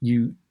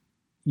you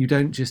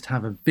don't just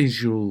have a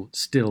visual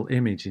still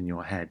image in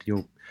your head.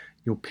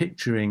 You're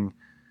picturing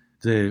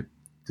the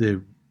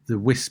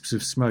wisps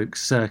of smoke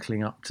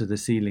circling up to the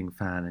ceiling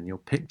fan, and you're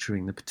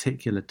picturing the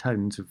particular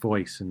tones of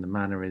voice and the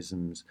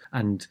mannerisms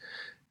and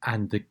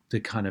the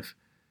kind of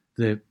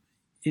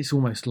it's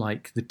almost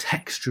like the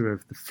texture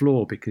of the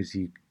floor, because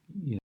you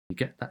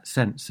get that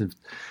sense of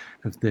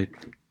the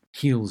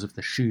heels of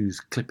the shoes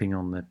clipping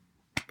on the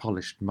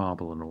polished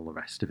marble and all the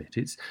rest of it.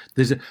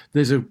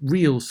 There's a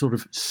real sort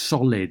of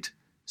solid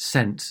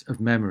sense of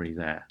memory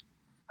there.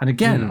 And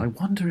again, I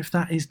wonder if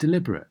that is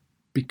deliberate,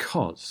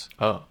 because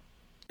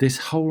this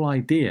whole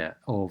idea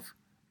of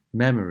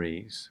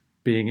memories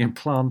being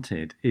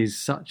implanted is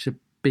such a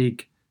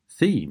big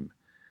theme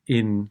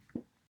in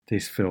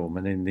this film,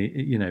 and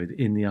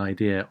in the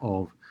idea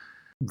of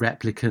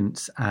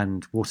replicants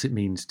and what it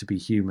means to be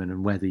human,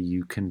 and whether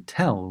you can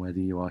tell whether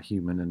you are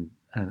human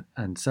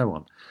and so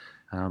on.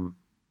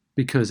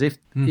 Because if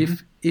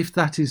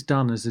that is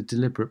done as a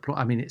deliberate plot,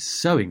 I mean, it's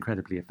so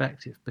incredibly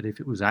effective. But if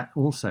it was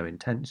also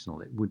intentional,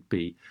 it would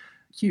be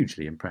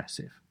hugely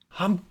impressive.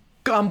 I'm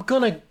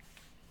gonna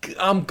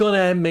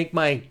make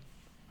my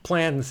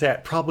plans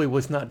that probably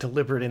was not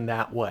deliberate in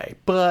that way,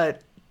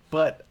 but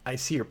I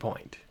see your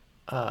point.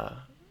 I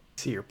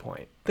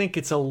think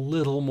it's a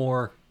little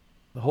more.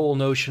 The whole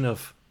notion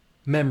of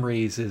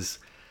memories I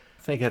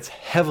think it's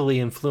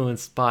heavily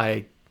influenced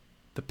by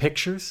the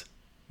pictures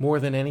more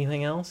than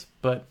anything else,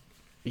 but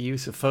the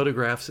use of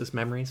photographs as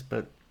memories.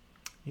 But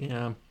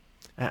I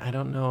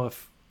don't know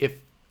if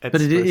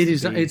but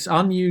it's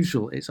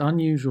unusual. It's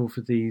unusual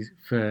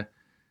for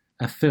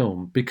a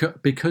film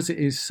because it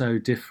is so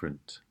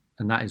different,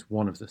 and that is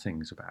one of the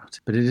things about it.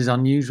 But it is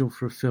unusual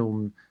for a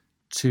film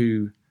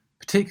to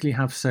particularly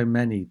have so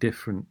many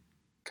different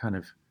kind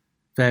of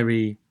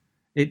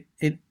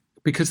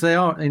because they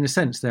are, in a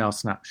sense, they are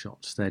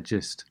snapshots. They're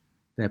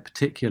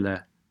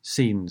particular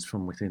scenes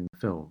from within the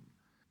film.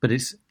 But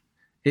it's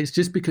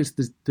just because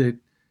they're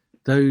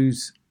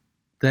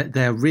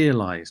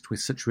realised with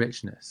such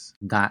richness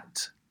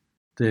that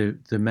the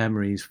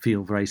memories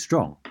feel very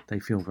strong. They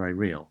feel very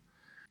real.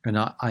 And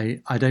I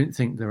don't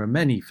think there are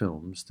many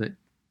films that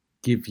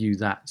give you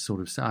that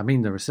sort of. I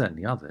mean, there are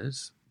certainly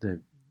others, the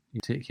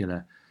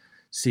particular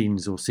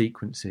scenes or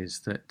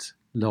sequences that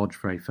lodge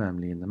very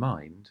firmly in the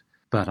mind.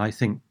 But I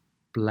think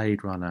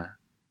Blade Runner,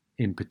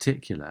 in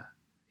particular,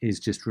 is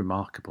just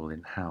remarkable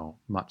in how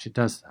much it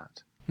does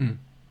that.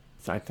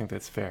 So I think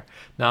that's fair.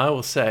 Now, I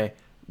will say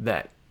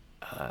that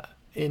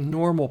in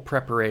normal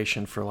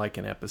preparation for like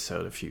an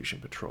episode of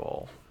Fusion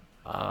Patrol,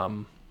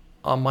 on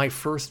my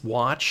first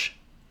watch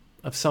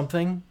of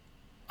something,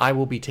 I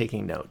will be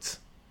taking notes.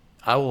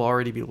 I will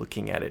already be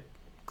looking at it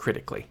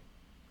critically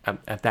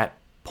at that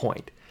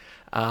point.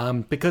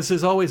 Because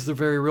there's always the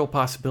very real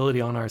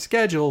possibility on our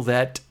schedule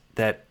that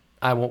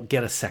I won't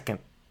get a second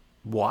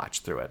watch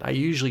through it. I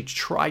usually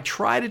try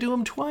to do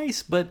them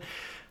twice, but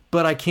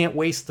I can't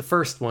waste the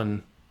first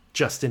one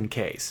just in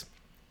case.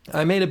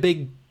 I made a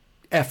big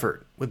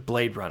effort with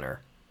Blade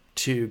Runner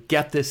to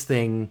get this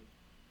thing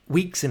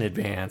weeks in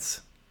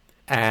advance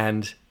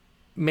and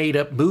made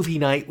up movie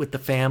night with the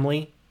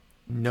family.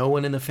 No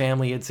one in the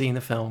family had seen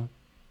the film.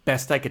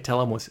 Best I could tell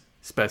them was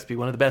supposed to be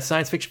one of the best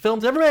science fiction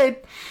films ever made.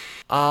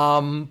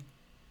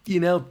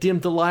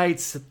 Dimmed the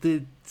lights at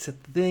the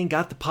thing,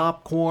 got the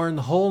popcorn,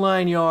 the whole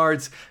 9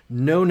 yards,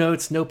 no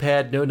notes, no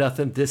pad, no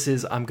nothing.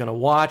 I'm going to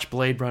watch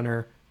Blade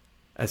Runner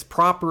as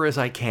proper as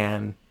I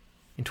can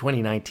in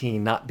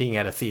 2019, not being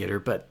at a theater,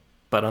 but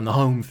on the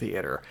home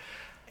theater.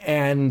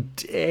 And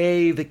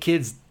the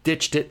kids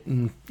ditched it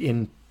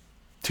in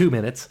 2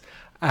 minutes.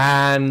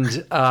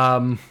 And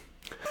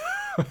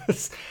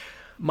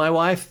my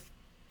wife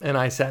and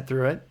I sat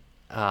through it,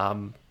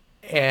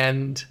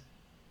 and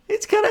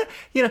it's kind of,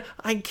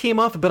 I came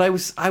off it, but I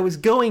was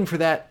going for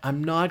that.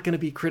 I'm not going to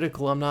be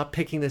critical. I'm not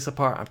picking this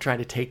apart. I'm trying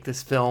to take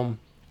this film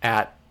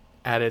at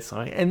its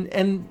own,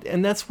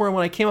 and that's where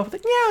when I came off with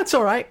it, yeah, it's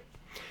all right.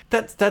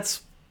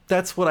 That's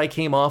what I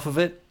came off of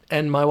it,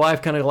 and my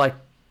wife kind of like,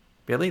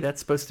 really, that's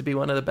supposed to be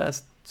one of the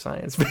best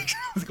science fiction.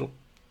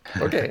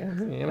 Okay,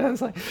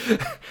 it's like,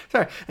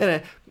 sorry,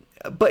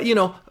 but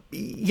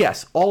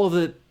yes, all of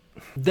it.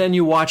 Then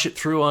you watch it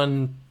through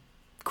on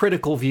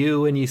critical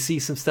view, and you see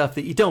some stuff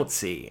that you don't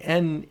see,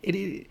 and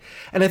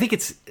I think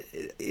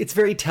it's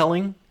very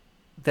telling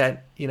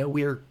that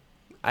we're,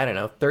 I don't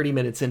know, 30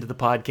 minutes into the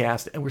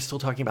podcast, and we're still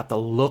talking about the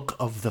look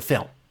of the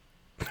film.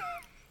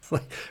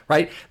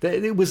 Right?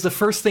 It was the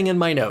first thing in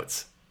my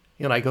notes.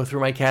 I go through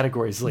my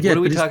categories. Like, what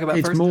do we talk about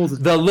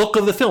first? The look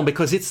of the film,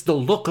 because it's the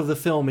look of the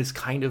film is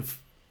kind of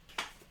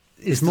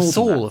is the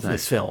soul of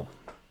this film.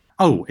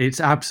 Oh, it's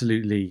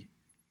absolutely,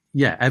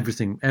 yeah.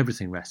 Everything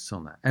rests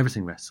on that.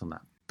 Everything rests on that.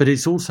 But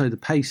it's also the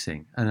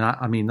pacing, and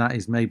I mean that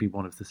is maybe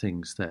one of the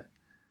things that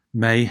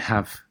may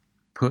have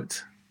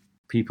put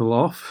people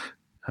off.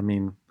 I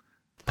mean,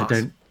 I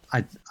don't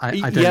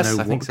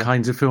know what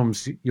kinds of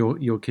films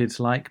your kids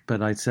like,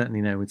 but I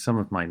certainly know with some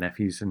of my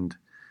nephews and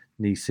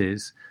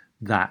nieces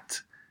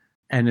that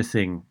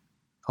anything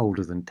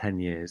older than 10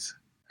 years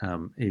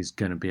is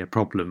going to be a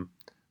problem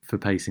for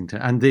pacing.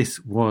 And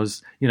this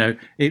was,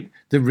 the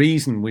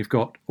reason we've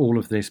got all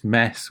of this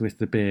mess with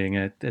there being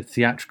a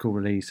theatrical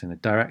release and a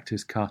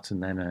director's cut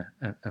and then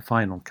a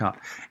final cut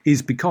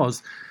is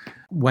because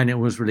when it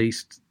was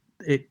released,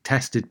 it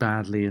tested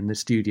badly and the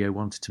studio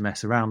wanted to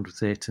mess around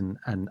with it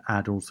and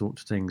add all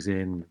sorts of things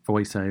in,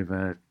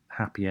 voiceover,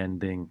 happy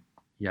ending,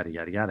 yada,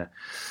 yada, yada.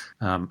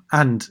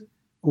 And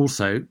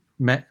also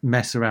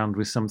mess around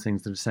with some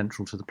things that are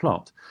central to the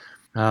plot.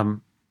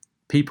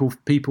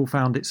 People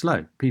found it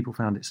slow.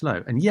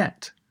 And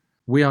yet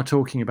we are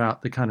talking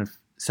about the kind of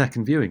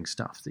second viewing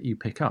stuff that you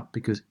pick up,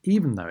 because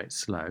even though it's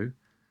slow,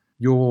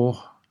 you're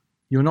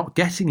not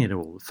getting it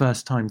all the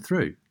first time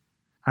through.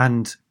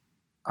 And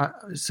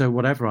so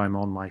whatever I'm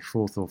on my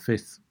fourth or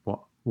fifth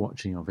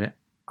watching of it,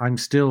 I'm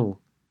still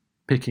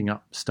picking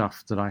up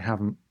stuff that I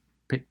haven't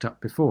picked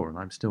up before, and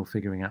I'm still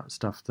figuring out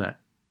stuff that,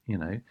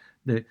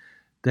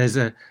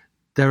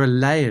 there are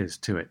layers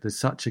to it. There's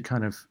such a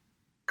kind of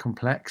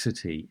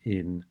complexity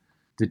in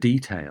the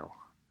detail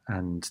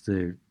and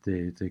the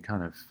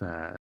kind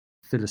of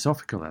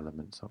philosophical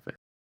elements of it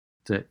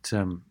that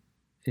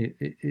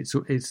it's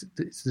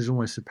there's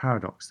almost a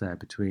paradox there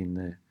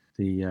between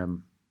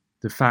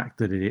the fact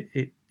that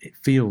it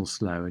feels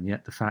slow and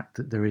yet the fact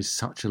that there is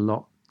such a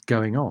lot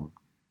going on.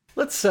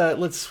 Let's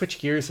switch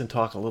gears and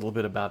talk a little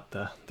bit about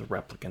the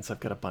replicants. I've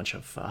got a bunch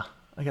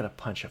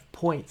of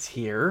points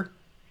here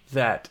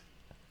that.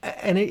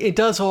 And it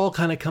does all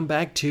kind of come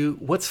back to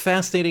what's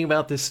fascinating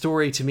about this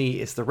story to me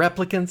is the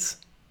replicants,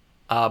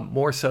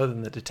 more so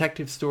than the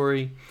detective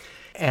story.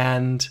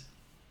 And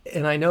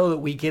I know that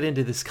we get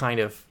into this kind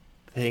of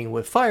thing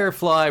with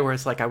Firefly where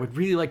it's like, I would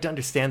really like to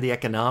understand the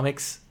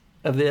economics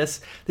of this.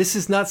 This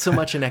is not so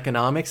much an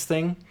economics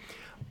thing,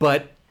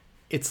 but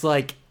it's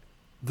like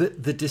the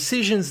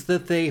decisions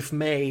that they've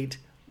made,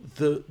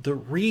 the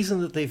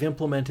reason that they've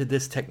implemented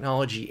this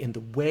technology in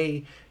the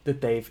way that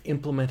they've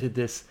implemented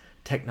this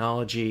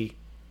technology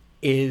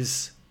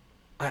is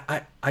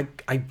I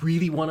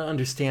really want to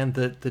understand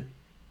the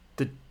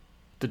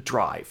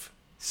drive.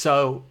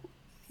 So,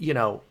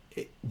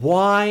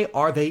 why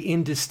are they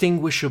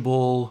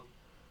indistinguishable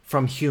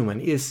from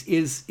human?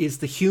 Is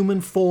the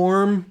human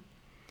form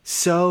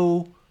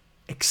so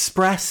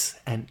express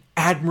and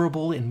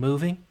admirable in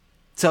moving?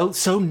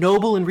 So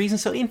noble in reason,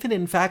 so infinite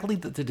in faculty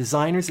that the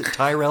designers at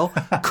Tyrell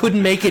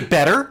couldn't make it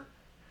better?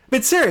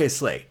 But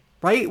seriously,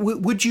 right?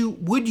 Would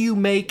you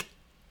make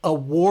a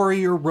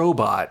warrior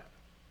robot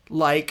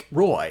like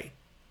Roy?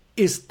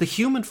 Is the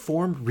human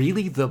form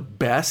really the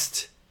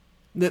best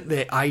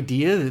the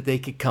idea that they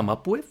could come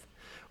up with?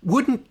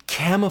 Wouldn't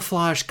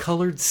camouflage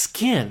colored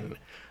skin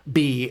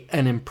be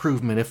an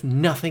improvement if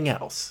nothing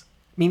else?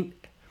 I mean,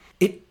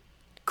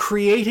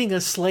 creating a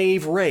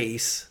slave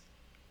race,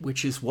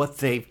 which is what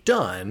they've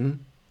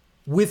done,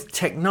 with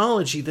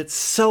technology that's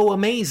so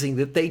amazing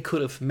that they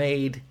could have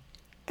made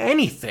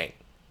anything,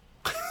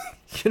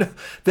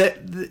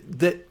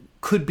 that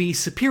could be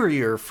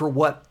superior for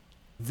what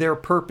their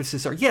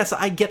purposes are. Yes,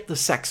 I get the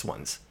sex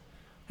ones.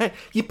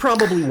 You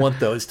probably want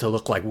those to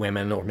look like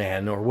women or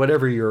men or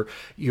whatever your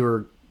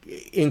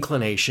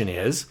inclination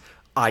is.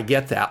 I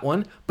get that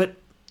one. But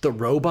the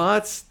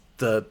robots,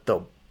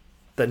 the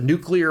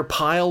nuclear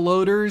pile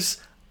loaders,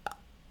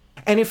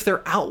 and if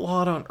they're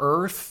outlawed on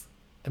Earth,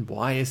 and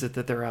why is it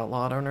that they're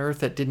outlawed on Earth?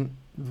 That didn't,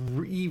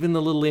 even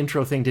the little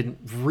intro thing didn't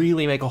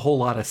really make a whole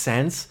lot of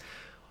sense.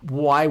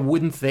 Why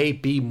wouldn't there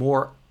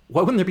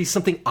be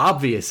something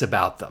obvious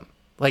about them?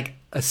 Like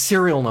a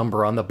serial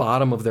number on the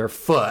bottom of their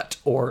foot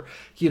or,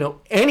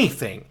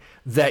 anything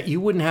that you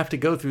wouldn't have to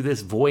go through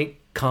this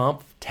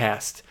Voight-Kampff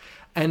test.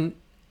 And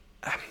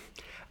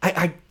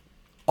I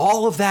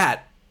all of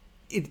that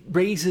it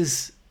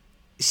raises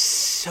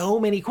so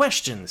many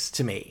questions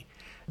to me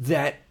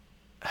that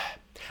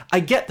I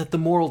get that the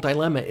moral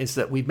dilemma is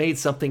that we've made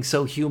something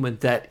so human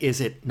that is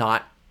it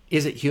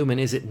human,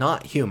 is it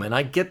not human?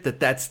 I get that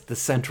that's the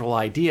central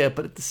idea,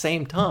 but at the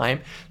same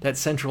time, that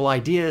central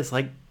idea is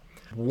like,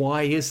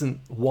 why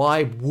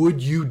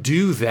would you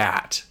do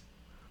that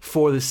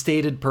for the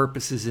stated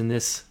purposes in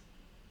this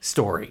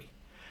story?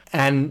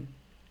 And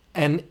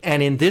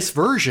in this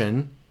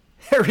version,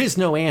 there is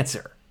no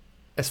answer,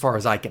 as far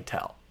as I can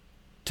tell,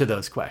 to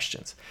those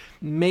questions.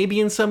 Maybe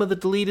in some of the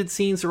deleted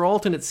scenes or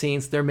alternate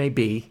scenes, there may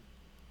be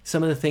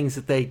some of the things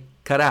that they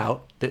cut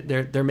out.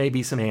 There may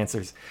be some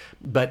answers,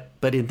 but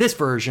in this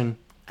version,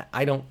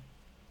 I don't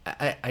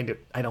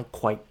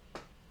quite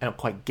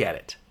get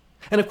it.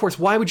 And of course,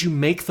 why would you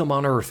make them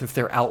on Earth if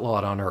they're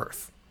outlawed on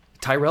Earth?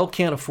 Tyrell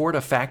can't afford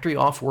a factory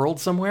off-world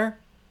somewhere.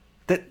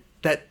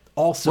 That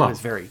also is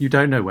very You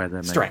don't know where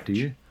they're strange. made, do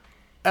you?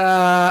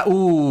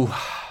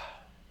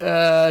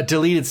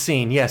 Deleted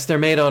scene. Yes, they're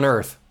made on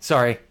Earth.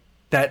 Sorry,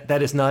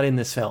 that is not in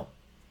this film.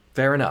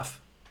 Fair enough.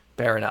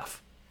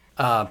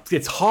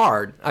 It's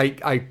hard.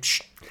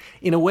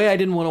 In a way, I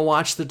didn't want to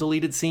watch the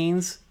deleted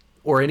scenes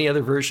or any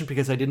other version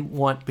because I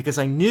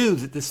knew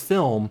that this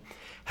film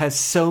has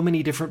so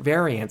many different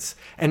variants,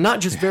 and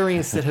not just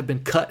variants that have been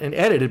cut and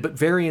edited, but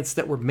variants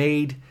that were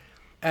made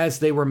as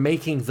they were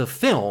making the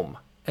film,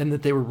 and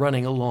that they were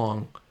running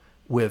along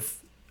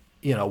with,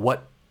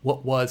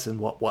 what was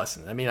and what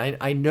wasn't. I mean,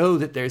 I know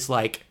that there's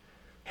like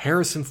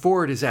Harrison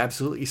Ford is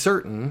absolutely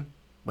certain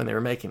when they were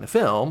making the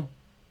film,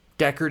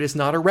 Deckard is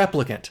not a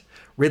replicant.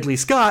 Ridley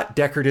Scott,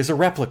 Deckard is a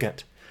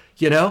replicant.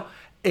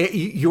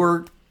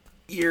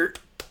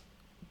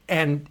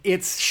 And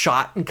it's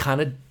shot in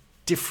kind of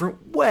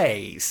different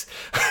ways.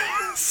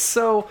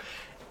 So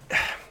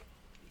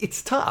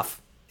it's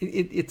tough.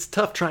 It's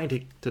tough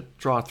trying to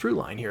draw a through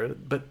line here.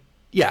 But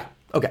yeah,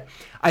 okay.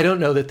 I don't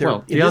know that they're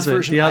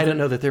I don't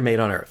know that they're made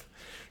on Earth.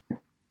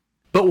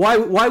 But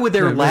why would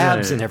their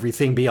labs and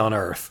everything be on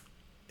Earth?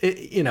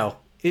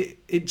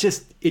 It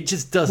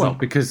just doesn't. Well,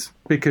 because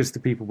the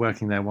people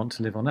working there want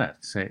to live on Earth.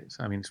 So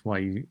it's why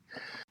you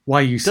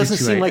doesn't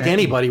seem like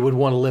anybody would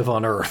want to live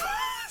on Earth.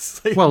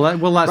 Like, well,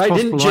 that's right?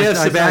 possible. Didn't J.F.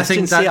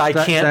 Sebastian say I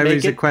can't there make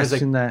is it? a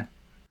question there.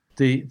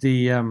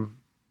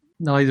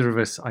 Neither of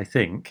us, I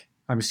think.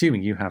 I'm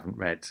assuming you haven't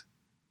read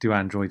 "Do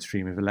Androids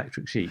Dream of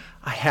Electric Sheep"?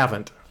 I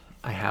haven't.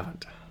 I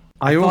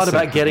thought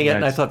about getting it,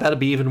 and I thought that'd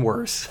be even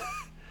worse.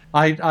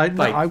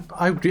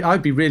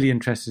 I'd be really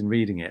interested in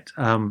reading it.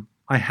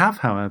 I have,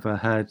 however,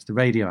 heard the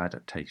radio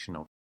adaptation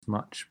of it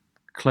much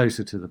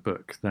closer to the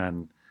book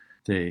than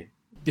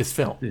this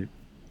film.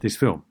 This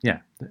film, yeah.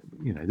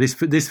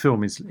 This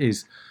film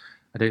is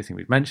I don't think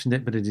we've mentioned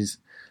it, but it is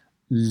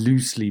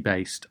loosely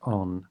based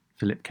on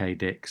Philip K.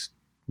 Dick's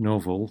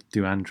novel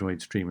 "Do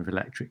Androids Dream of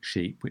Electric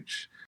Sheep,"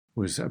 which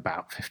was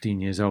about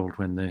 15 years old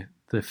when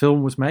the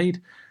film was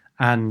made,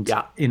 and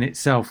in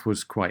itself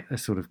was quite a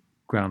sort of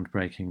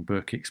groundbreaking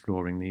book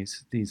exploring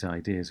these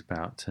ideas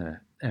about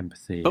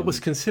empathy. But was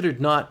considered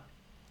not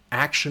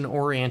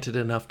action-oriented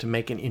enough to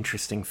make an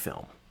interesting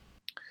film.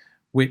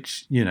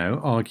 Which,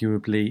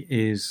 arguably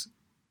is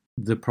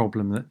the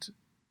problem that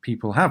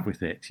people have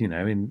with it,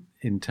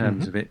 in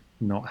terms of it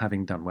not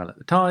having done well at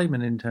the time,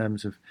 and in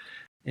terms of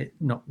it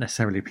not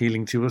necessarily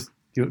appealing to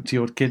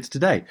your kids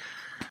today.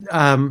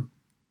 I'm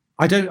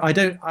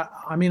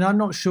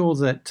not sure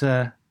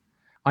that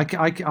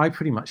I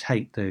pretty much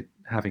hate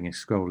having a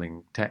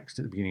scrolling text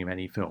at the beginning of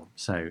any film,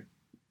 so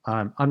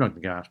I'm not going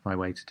to go out of my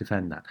way to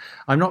defend that.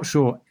 I'm not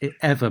sure it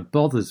ever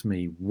bothers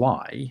me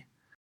why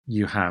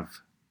you have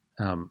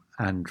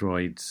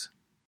androids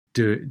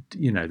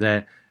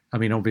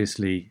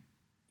obviously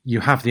you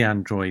have the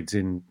androids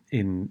in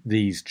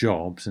these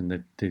jobs,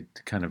 and the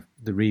kind of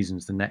the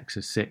reasons the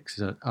Nexus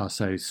 6 are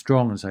so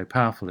strong and so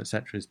powerful,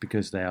 etc., is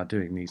because they are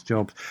doing these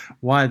jobs.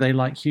 Why are they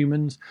like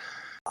humans?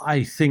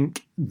 I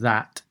think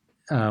that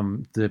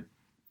the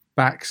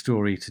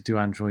backstory to Do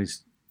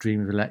Androids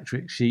Dream of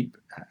Electric Sheep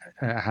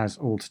has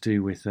all to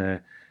do with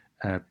a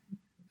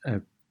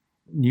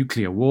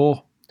nuclear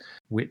war,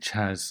 which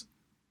has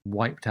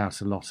wiped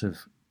out a lot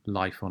of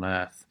life on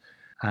Earth,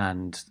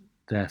 and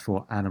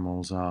therefore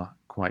animals are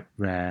quite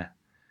rare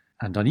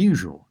and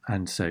unusual,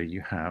 and so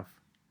you have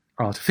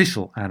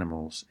artificial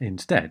animals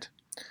instead,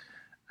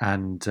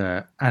 and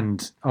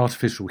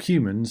artificial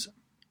humans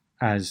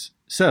as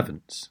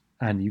servants,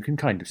 and you can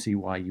kind of see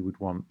why you would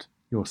want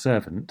your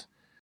servant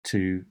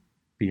to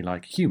be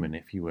like a human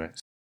if you were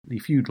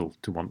feudal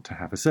to want to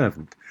have a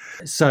servant.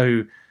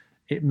 So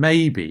it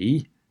may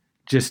be,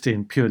 just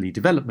in purely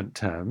development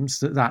terms,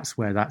 that's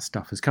where that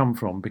stuff has come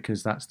from,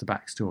 because that's the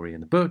backstory in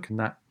the book, and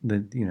that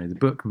the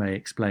book may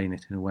explain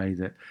it in a way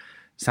that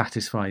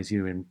satisfies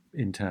you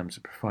in terms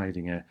of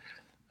providing a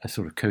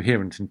sort of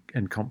coherent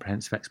and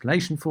comprehensive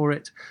explanation for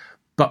it.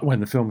 But when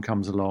the film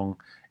comes along,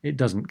 it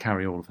doesn't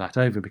carry all of that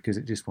over, because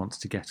it just wants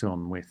to get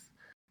on with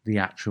the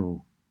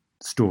actual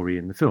story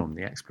in the film,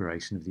 the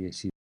exploration of the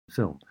issue in the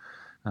film.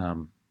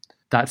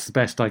 That's the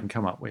best I can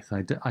come up with.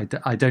 I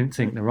don't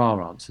think there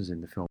are answers in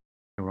the film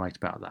you're right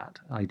about that.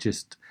 I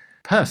just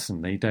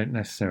personally don't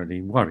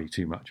necessarily worry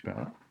too much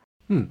about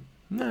it.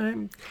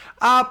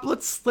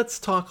 Let's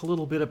talk a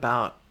little bit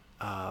about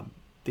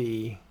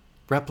the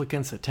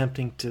replicants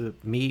attempting to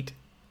meet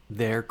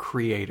their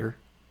creator,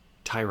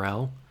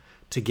 Tyrell,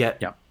 to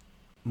get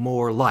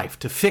more life,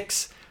 to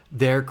fix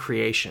their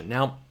creation.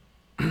 Now,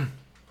 I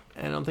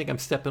don't think I'm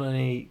stepping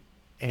on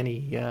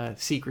any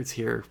secrets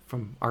here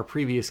from our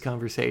previous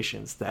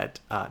conversations that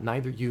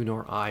neither you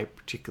nor I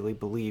particularly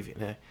believe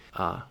in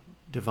a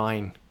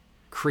divine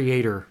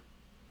creator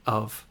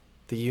of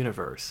the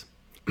universe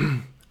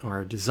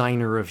or a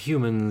designer of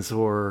humans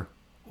or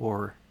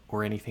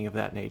anything of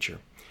that nature.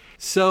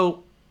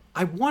 So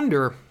I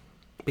wonder,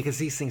 because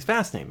these things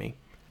fascinate me,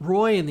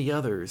 Roy and the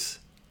others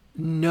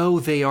know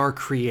they are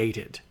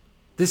created.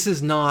 This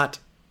is not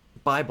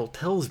Bible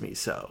tells me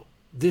so.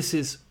 This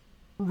is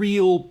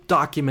real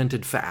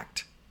documented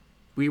fact.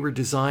 We were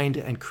designed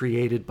and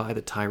created by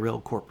the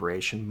Tyrell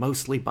Corporation,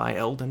 mostly by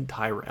Eldon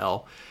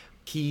Tyrell.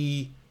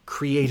 He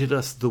created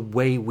us the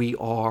way we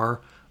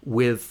are,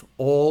 with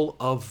all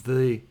of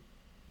the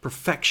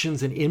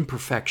perfections and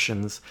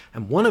imperfections.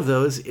 And one of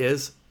those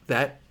is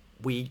that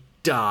we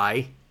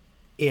die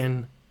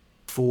in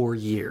 4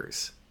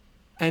 years.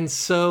 And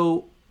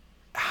so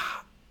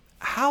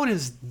how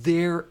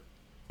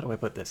do I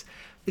put this?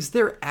 Is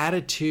their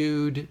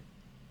attitude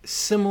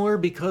similar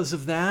because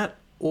of that,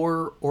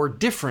 or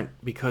different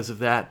because of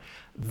that,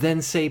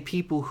 than, say,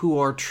 people who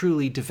are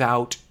truly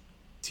devout,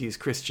 to use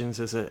Christians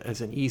as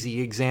an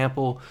easy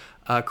example,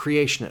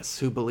 creationists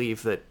who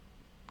believe that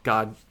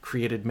God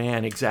created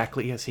man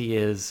exactly as he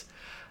is,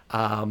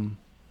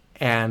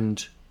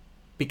 and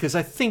because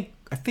I think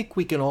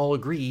we can all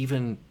agree,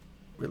 even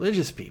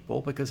religious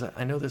people, because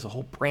I know there's a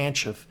whole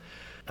branch of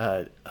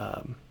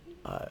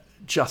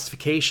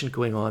justification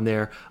going on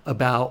there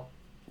about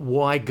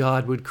why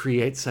God would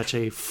create such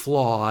a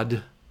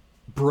flawed,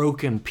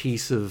 broken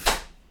piece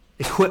of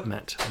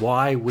equipment.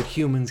 Why would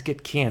humans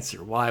get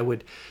cancer? Why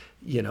would,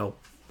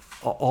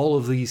 all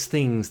of these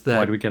things that...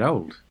 Why do we get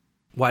old?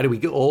 Why do we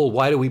get old?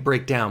 Why do we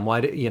break down?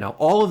 Why do,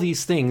 all of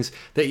these things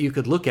that you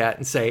could look at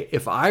and say,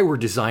 if I were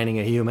designing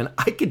a human,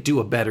 I could do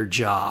a better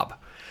job.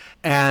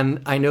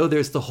 And I know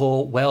there's the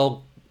whole,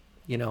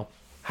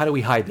 how do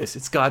we hide this?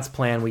 It's God's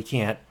plan. We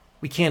can't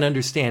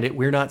understand it.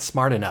 We're not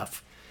smart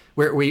enough.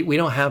 We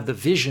don't have the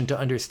vision to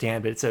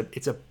understand it.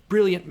 It's a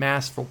brilliant,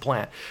 masterful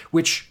plan,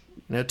 which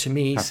to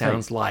me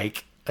sounds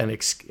like an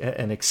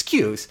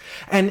excuse.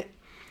 And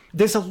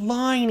there's a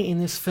line in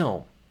this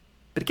film,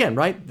 but again,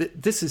 right?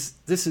 This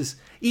is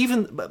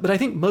even. But I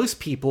think most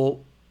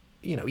people,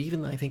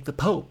 even I think the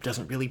Pope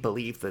doesn't really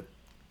believe that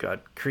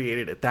God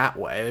created it that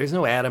way. There's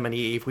no Adam and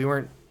Eve. We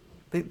weren't.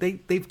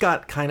 They've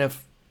got kind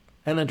of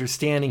an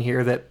understanding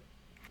here that,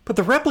 but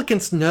the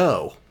replicants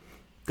know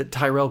that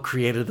Tyrell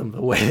created them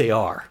the way they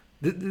are.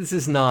 This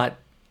is not,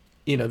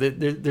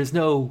 there's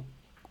no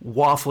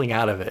waffling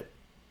out of it.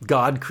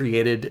 God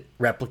created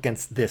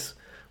replicants this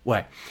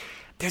way.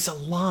 There's a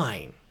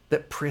line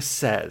that Pris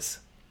says,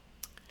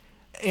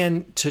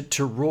 and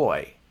to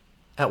Roy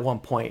at one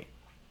point,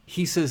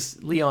 he says,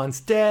 Leon's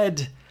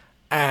dead,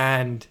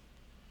 and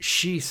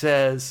she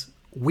says,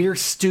 we're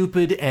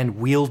stupid and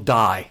we'll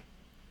die.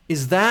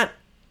 Is that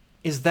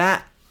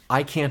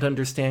I can't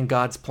understand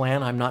God's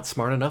plan? I'm not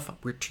smart enough.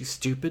 We're too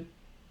stupid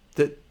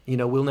that,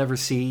 we'll never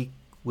see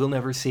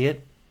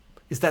it.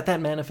 Is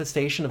that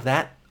manifestation of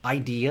that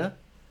idea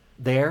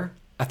there?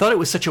 I thought it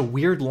was such a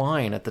weird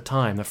line at the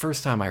time, the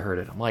first time I heard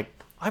it. I'm like,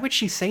 why would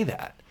she say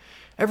that?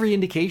 Every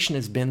indication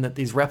has been that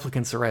these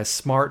replicants are as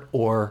smart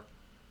or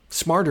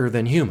smarter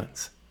than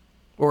humans,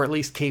 or at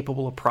least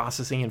capable of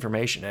processing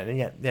information.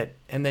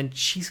 And then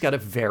she's got a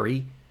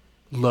very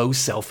low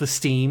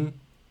self-esteem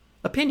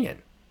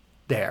opinion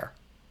there.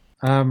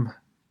 And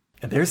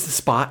there's the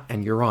spot,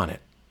 and you're on it.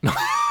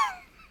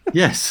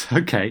 Yes.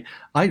 Okay.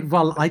 I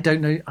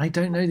don't know. I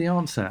don't know the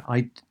answer.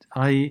 I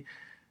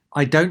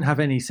don't have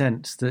any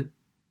sense that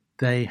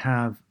they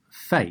have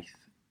faith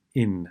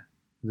in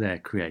their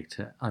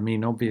creator. I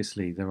mean,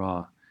 obviously there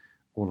are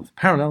all of the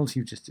parallels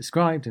you've just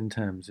described in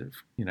terms of,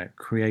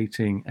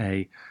 creating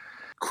a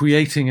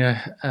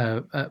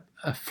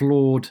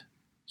flawed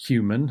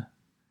human,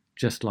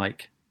 just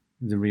like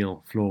the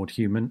real flawed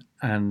human,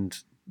 and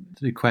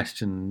the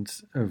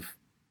questions of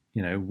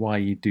why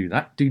you do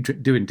that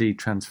do indeed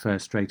transfer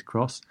straight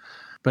across.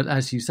 But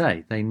as you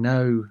say, they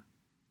know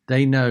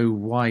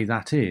why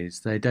that is.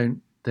 They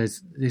don't.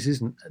 This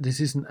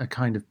isn't a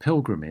kind of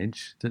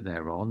pilgrimage that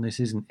they're on. This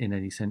isn't in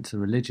any sense a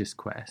religious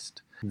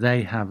quest.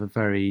 They have a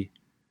very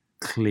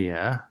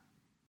clear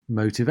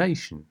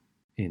motivation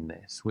in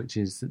this, which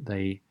is that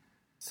they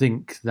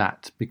think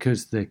that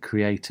because the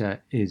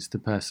creator is the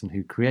person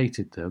who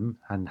created them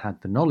and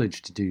had the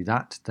knowledge to do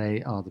that,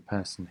 they are the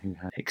person who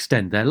had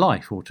extend their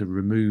life, or to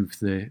remove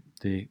the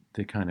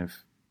kind of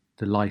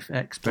the life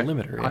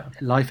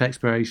life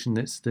exploration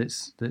that's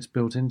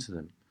built into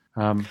them.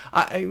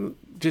 I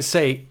just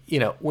say,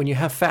 when you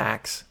have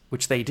facts,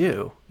 which they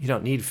do, you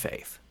don't need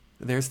faith.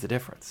 There's the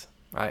difference.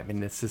 Right? I mean,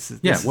 this is a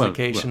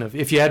case of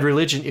if you had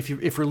religion,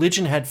 if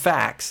religion had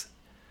facts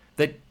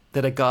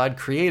that a God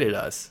created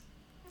us,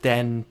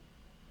 then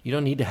you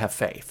don't need to have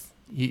faith.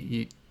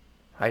 You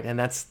right? And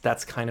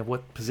that's kind of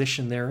what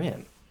position they're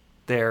in.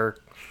 They're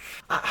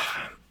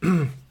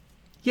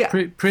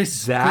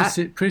Pris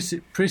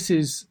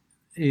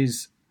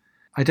is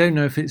I don't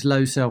know if it's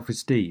low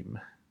self-esteem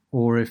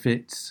or if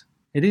it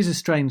is a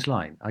strange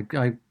line.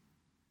 I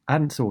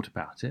hadn't thought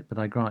about it, but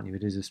I grant you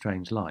it is a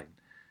strange line.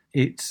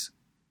 It's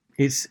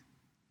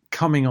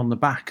coming on the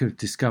back of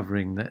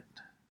discovering that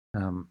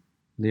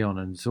Leon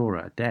and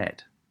Zora are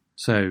dead.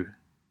 So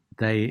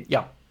they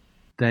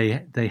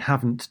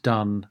haven't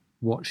done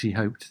what she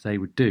hoped they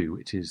would do,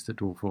 which is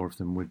that all four of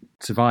them would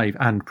survive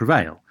and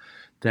prevail.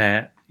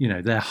 They're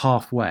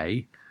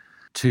halfway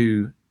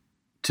to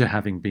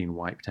having been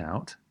wiped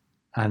out,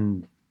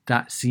 and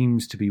that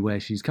seems to be where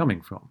she's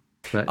coming from.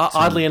 But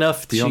oddly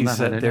enough,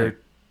 they're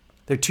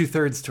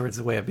 2/3 towards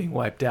the way of being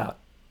wiped out.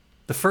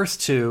 The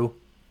first two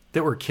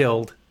that were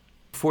killed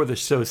before the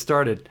show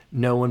started,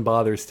 no one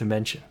bothers to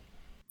mention.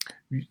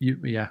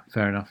 Yeah,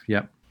 fair enough.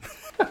 Yep.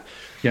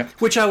 Yeah.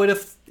 Which I would have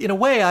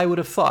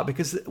thought,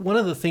 because one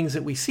of the things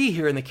that we see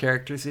here in the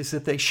characters is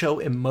that they show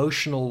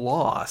emotional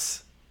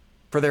loss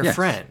for their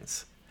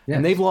friends. Yes.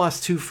 And they've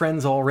lost 2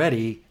 friends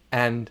already,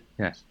 and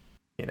yes,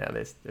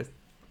 there's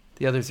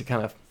the others are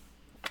kind of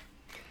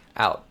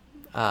out.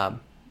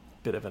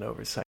 Bit of an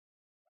oversight.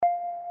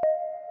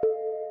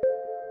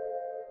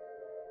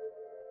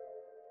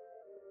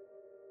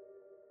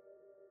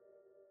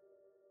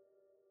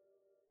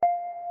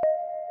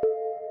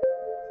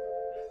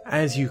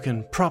 As you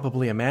can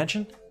probably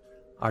imagine,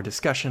 our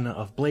discussion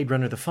of Blade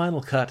Runner: The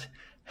Final Cut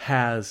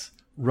has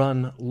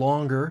run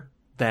longer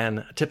than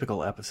a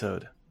typical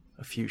episode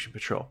of Fusion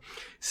Patrol.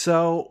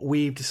 So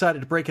we've decided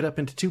to break it up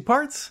into 2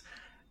 parts,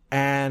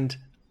 and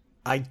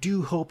I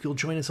do hope you'll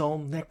join us all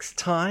next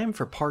time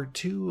for part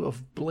 2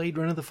 of Blade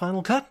Runner: The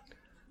Final Cut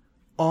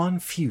on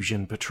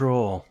Fusion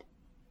Patrol.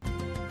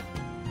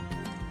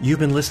 You've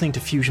been listening to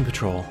Fusion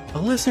Patrol, a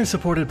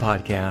listener-supported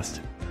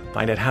podcast.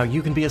 Find out how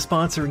you can be a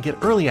sponsor and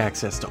get early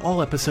access to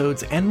all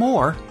episodes and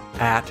more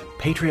at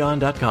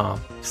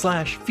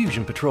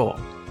patreon.com/Fusion Patrol.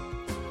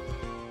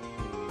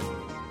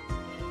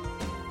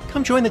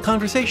 Come join the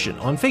conversation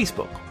on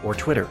Facebook or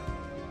Twitter.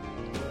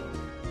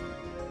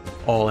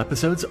 All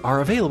episodes are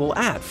available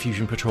at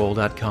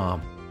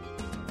FusionPatrol.com.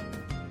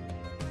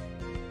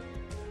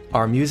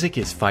 Our music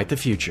is Fight the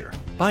Future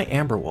by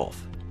Amberwolf.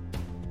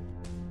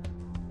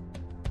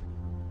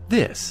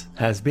 This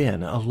has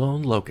been a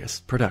Lone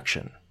Locust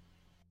production.